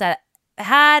de känner så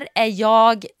här är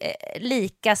jag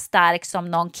lika stark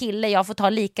som någon kille. Jag får ta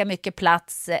lika mycket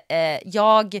plats.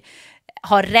 Jag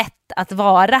har rätt att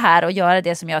vara här och göra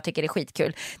det som jag tycker är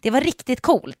skitkul. Det var riktigt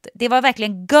coolt. Det var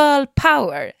verkligen girl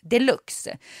power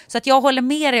deluxe. Så att jag håller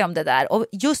med dig om det där. Och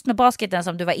just med basketen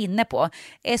som du var inne på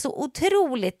är så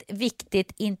otroligt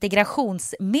viktigt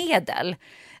integrationsmedel.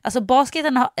 Alltså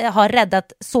basketen har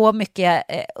räddat så mycket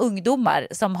ungdomar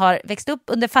som har växt upp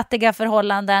under fattiga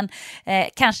förhållanden,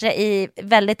 kanske i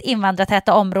väldigt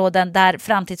invandrartäta områden där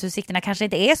framtidsutsikterna kanske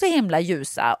inte är så himla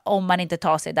ljusa om man inte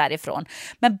tar sig därifrån.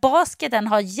 Men basketen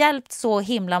har hjälpt så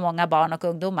himla många barn och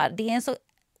ungdomar. Det är en så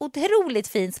otroligt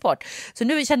fin sport. Så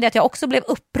nu kände jag att jag också blev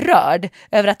upprörd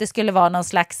över att det skulle vara någon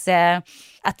slags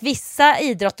att vissa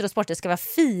idrotter och sporter ska vara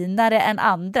finare än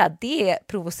andra. Det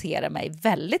provocerar mig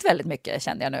väldigt, väldigt mycket,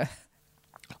 kände jag nu.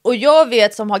 Och jag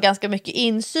vet, som har ganska mycket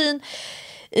insyn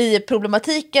i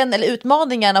problematiken eller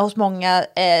utmaningarna hos många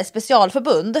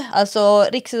specialförbund. Alltså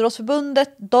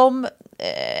Riksidrottsförbundet,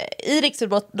 i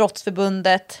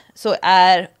Riksidrottsförbundet så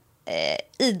är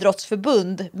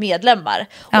idrottsförbund medlemmar.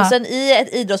 Och sen i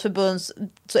ett idrottsförbund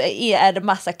så är det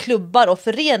massa klubbar och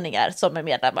föreningar som är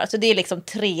medlemmar. Så det är liksom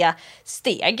 3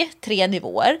 steg, 3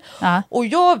 nivåer. Och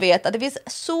jag vet att det finns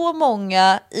så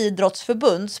många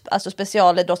idrottsförbund, alltså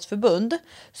specialidrottsförbund,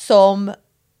 som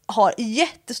har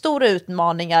jättestora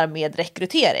utmaningar med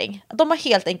rekrytering. De har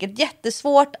helt enkelt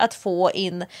jättesvårt att få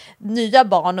in nya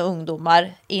barn och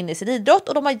ungdomar in i sin idrott,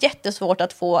 och de har jättesvårt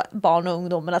att få barn och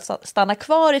ungdomar att stanna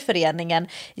kvar i föreningen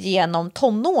genom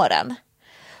tonåren.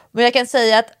 Men jag kan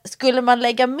säga att skulle man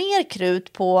lägga mer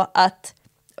krut på att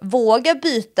våga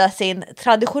byta sin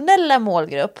traditionella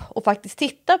målgrupp och faktiskt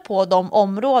titta på de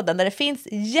områden där det finns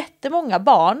jättemånga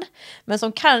barn men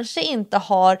som kanske inte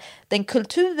har den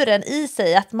kulturen i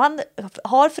sig att man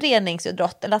har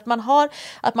föreningsidrott, eller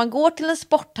att man går till en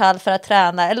sporthall för att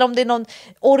träna, eller om det är någon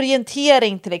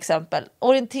orientering till exempel.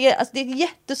 Alltså det är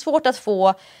jättesvårt att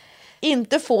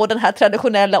inte få den här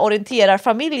traditionella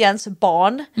orienterarfamiljens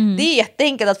barn. Det är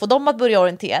jätteenkelt att få dem att börja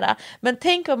orientera. Men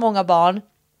tänk vad många barn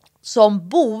som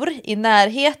bor i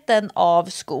närheten av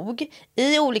skog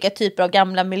i olika typer av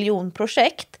gamla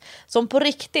miljonprojekt, som på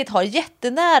riktigt har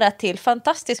jättenära till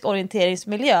fantastisk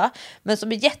orienteringsmiljö men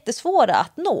som är jättesvåra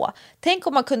att nå. Tänk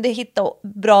om man kunde hitta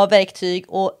bra verktyg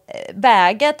och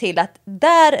vägar till att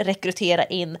där rekrytera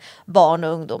in barn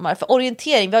och ungdomar. För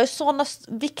orientering, vi har ju sådana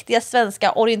viktiga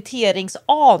svenska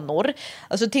orienteringsanor.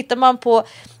 Alltså tittar man på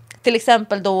till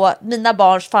exempel då mina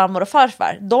barns farmor och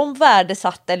farfar, de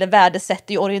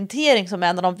värdesätter ju orientering som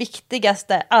en av de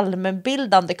viktigaste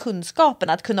allmänbildande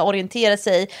kunskaperna, att kunna orientera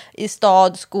sig i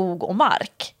stad, skog och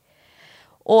mark.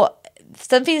 Och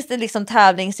sen finns det liksom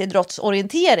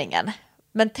tävlingsidrottsorienteringen.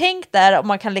 Men tänk där om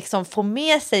man kan liksom få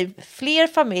med sig fler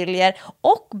familjer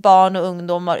och barn och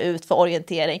ungdomar ut för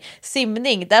orientering.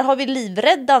 Simning, där har vi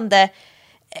livräddande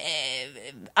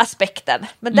aspekten.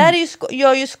 Men där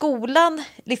gör ju skolan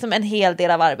liksom en hel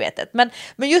del av arbetet. Men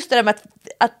just det där med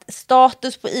att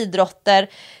status på idrotter,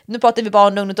 nu pratar vi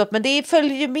barn och ungdom, men det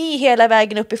följer ju med hela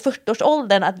vägen upp i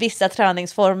 40-årsåldern att vissa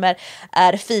träningsformer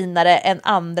är finare än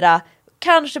andra.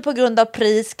 Kanske på grund av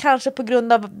pris, kanske på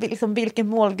grund av liksom vilken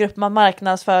målgrupp man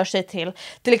marknadsför sig till.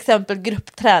 Till exempel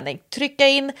gruppträning.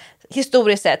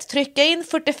 Historiskt sett, trycka in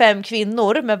 45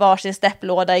 kvinnor med varsin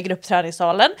stepplåda i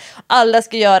gruppträningssalen. Alla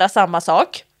ska göra samma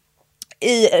sak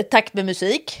i takt med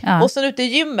musik. Ja. Och sen ute i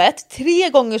gymmet, 3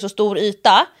 gånger så stor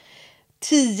yta,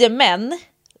 10 män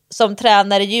som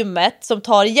tränar i gymmet, som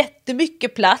tar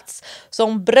jättemycket plats,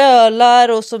 som brölar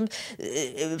och som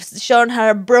kör den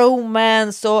här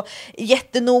bromance och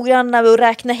jättenoggranna med att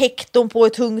räkna hekton på hur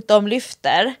tungt de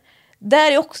lyfter. Det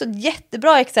är också ett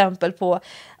jättebra exempel på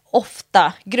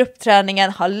ofta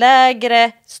gruppträningen har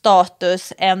lägre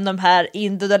status än de här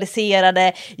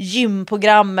individualiserade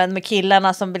gymprogrammen med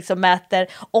killarna som liksom mäter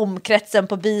omkretsen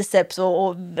på biceps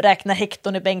och räknar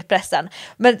hekton i bänkpressen.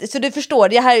 Men så du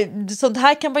förstår, sånt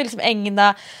här kan man liksom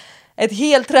ägna ett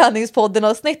helt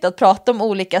träningspodden-avsnitt att prata om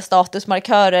olika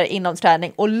statusmarkörer inom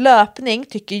träning, och löpning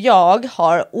tycker jag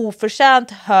har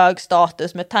oförtjänt hög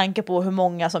status med tanke på hur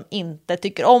många som inte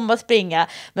tycker om att springa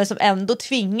men som ändå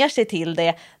tvingar sig till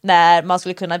det när man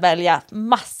skulle kunna välja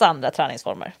massa andra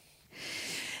träningsformer.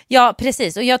 Ja,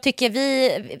 precis. Och jag tycker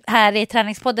vi här i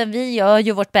Träningspodden, vi gör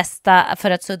ju vårt bästa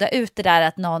för att sudda ut det där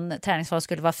att någon träningsform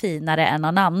skulle vara finare än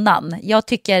någon annan. Jag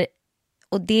tycker,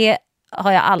 och det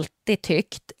har jag alltid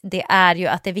tyckt, det är ju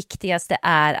att det viktigaste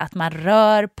är att man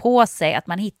rör på sig, att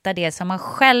man hittar det som man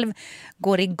själv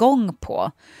går igång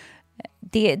på.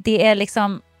 Det är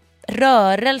liksom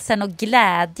rörelsen och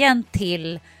glädjen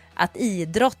till att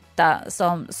idrotta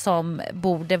som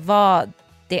borde vara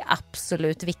det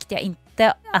absolut viktiga.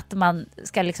 inte att man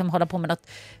ska liksom hålla på med något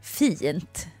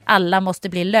fint. Alla måste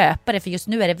bli löpare, för just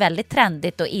nu är det väldigt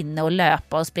trendigt att inne och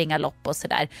löpa och springa lopp och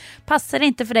sådär. Passar det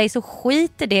inte för dig så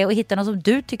skit i det och hitta något som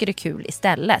du tycker är kul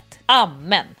istället.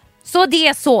 Amen. Så det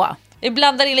är så. Vi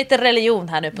blandar in lite religion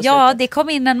här nu på Ja, slutet. det kom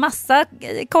in en massa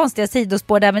konstiga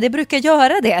sidospår där, men det brukar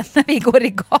göra det när vi går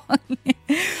igång.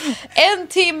 1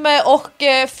 timme och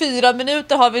 4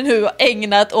 minuter har vi nu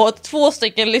ägnat åt 2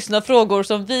 stycken lyssnarfrågor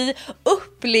som vi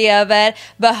upplever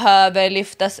behöver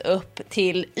lyftas upp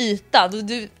till ytan.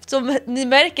 Som ni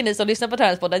märker, ni som lyssnar på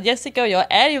Träningspodden, Jessica och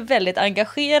jag är ju väldigt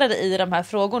engagerade i de här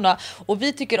frågorna, och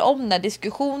vi tycker om när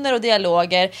diskussioner och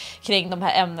dialoger kring de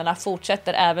här ämnena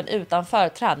fortsätter även utanför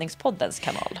Träningspoddens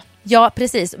kanal. Ja,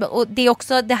 precis. Och det är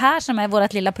också det här som är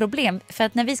vårt lilla problem. För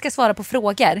att när vi ska svara på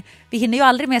frågor, vi hinner ju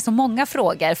aldrig med så många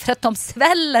frågor, för att de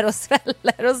sväller och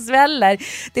sväller och sväller.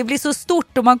 Det blir så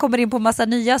stort och man kommer in på massa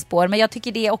nya spår. Men jag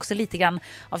tycker det är också lite grann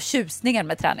av tjusningen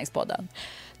med Träningspodden.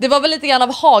 Det var väl lite grann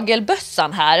av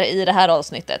hagelbössan här i det här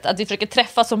avsnittet. Att vi försöker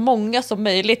träffa så många som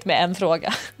möjligt med en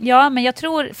fråga. Ja, men jag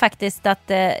tror faktiskt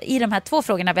att i de här 2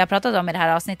 frågorna vi har pratat om i det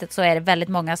här avsnittet så är det väldigt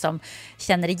många som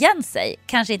känner igen sig.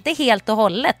 Kanske inte helt och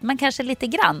hållet, men kanske lite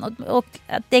grann. Och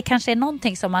att det kanske är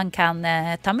någonting som man kan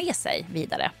ta med sig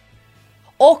vidare.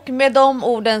 Och med de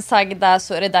orden sagda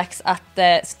så är det dags att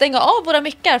stänga av våra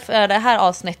mickar för det här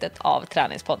avsnittet av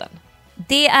Träningspodden.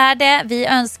 Det är det. Vi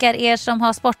önskar er som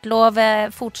har sportlov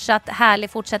fortsatt härlig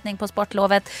fortsättning på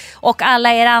sportlovet. Och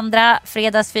alla er andra,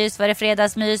 fredagsfys, vad är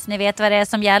fredagsmys? Ni vet vad det är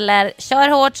som gäller. Kör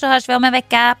hårt så hörs vi om en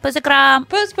vecka. Puss och kram!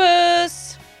 Puss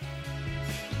puss!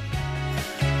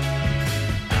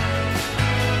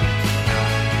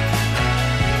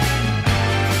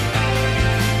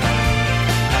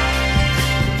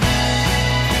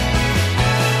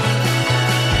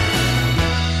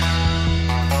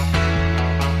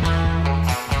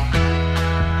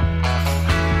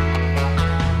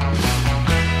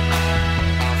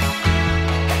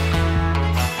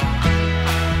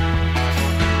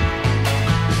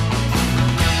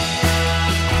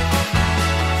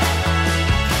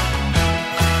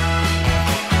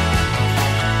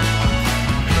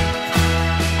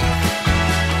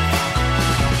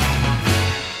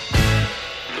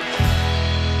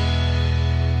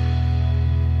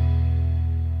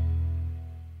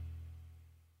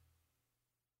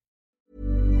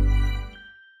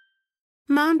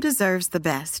 Mom deserves the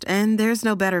best, and there's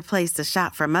no better place to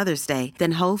shop for Mother's Day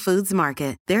than Whole Foods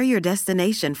Market. They're your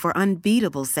destination for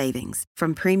unbeatable savings,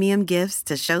 from premium gifts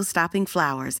to show-stopping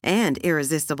flowers and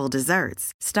irresistible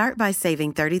desserts. Start by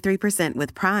saving 33%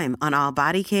 with Prime on all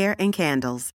body care and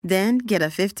candles. Then get a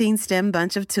 15-stem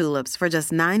bunch of tulips for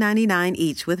just $9.99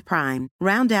 each with Prime.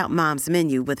 Round out Mom's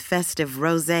menu with festive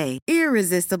rosé,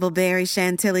 irresistible berry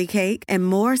chantilly cake, and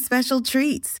more special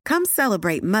treats. Come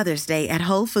celebrate Mother's Day at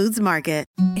Whole Foods Market.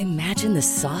 Imagine the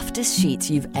softest sheets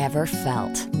you've ever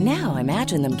felt. Now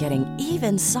imagine them getting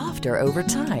even softer over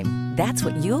time. That's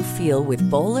what you'll feel with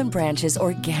Boll & Branch's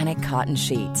organic cotton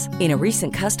sheets. In a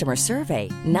recent customer survey,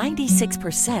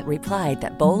 96% replied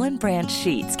that Boll & Branch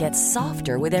sheets get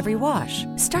softer with every wash.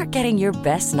 Start getting your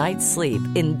best night's sleep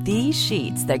in these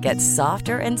sheets that get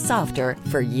softer and softer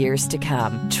for years to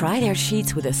come. Try their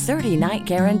sheets with a 30-night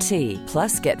guarantee.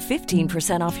 Plus, get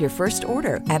 15% off your first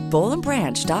order at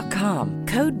bollandbranch.com.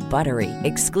 Code BUTTERY.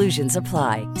 Exclusions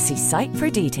apply. See site for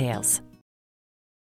details.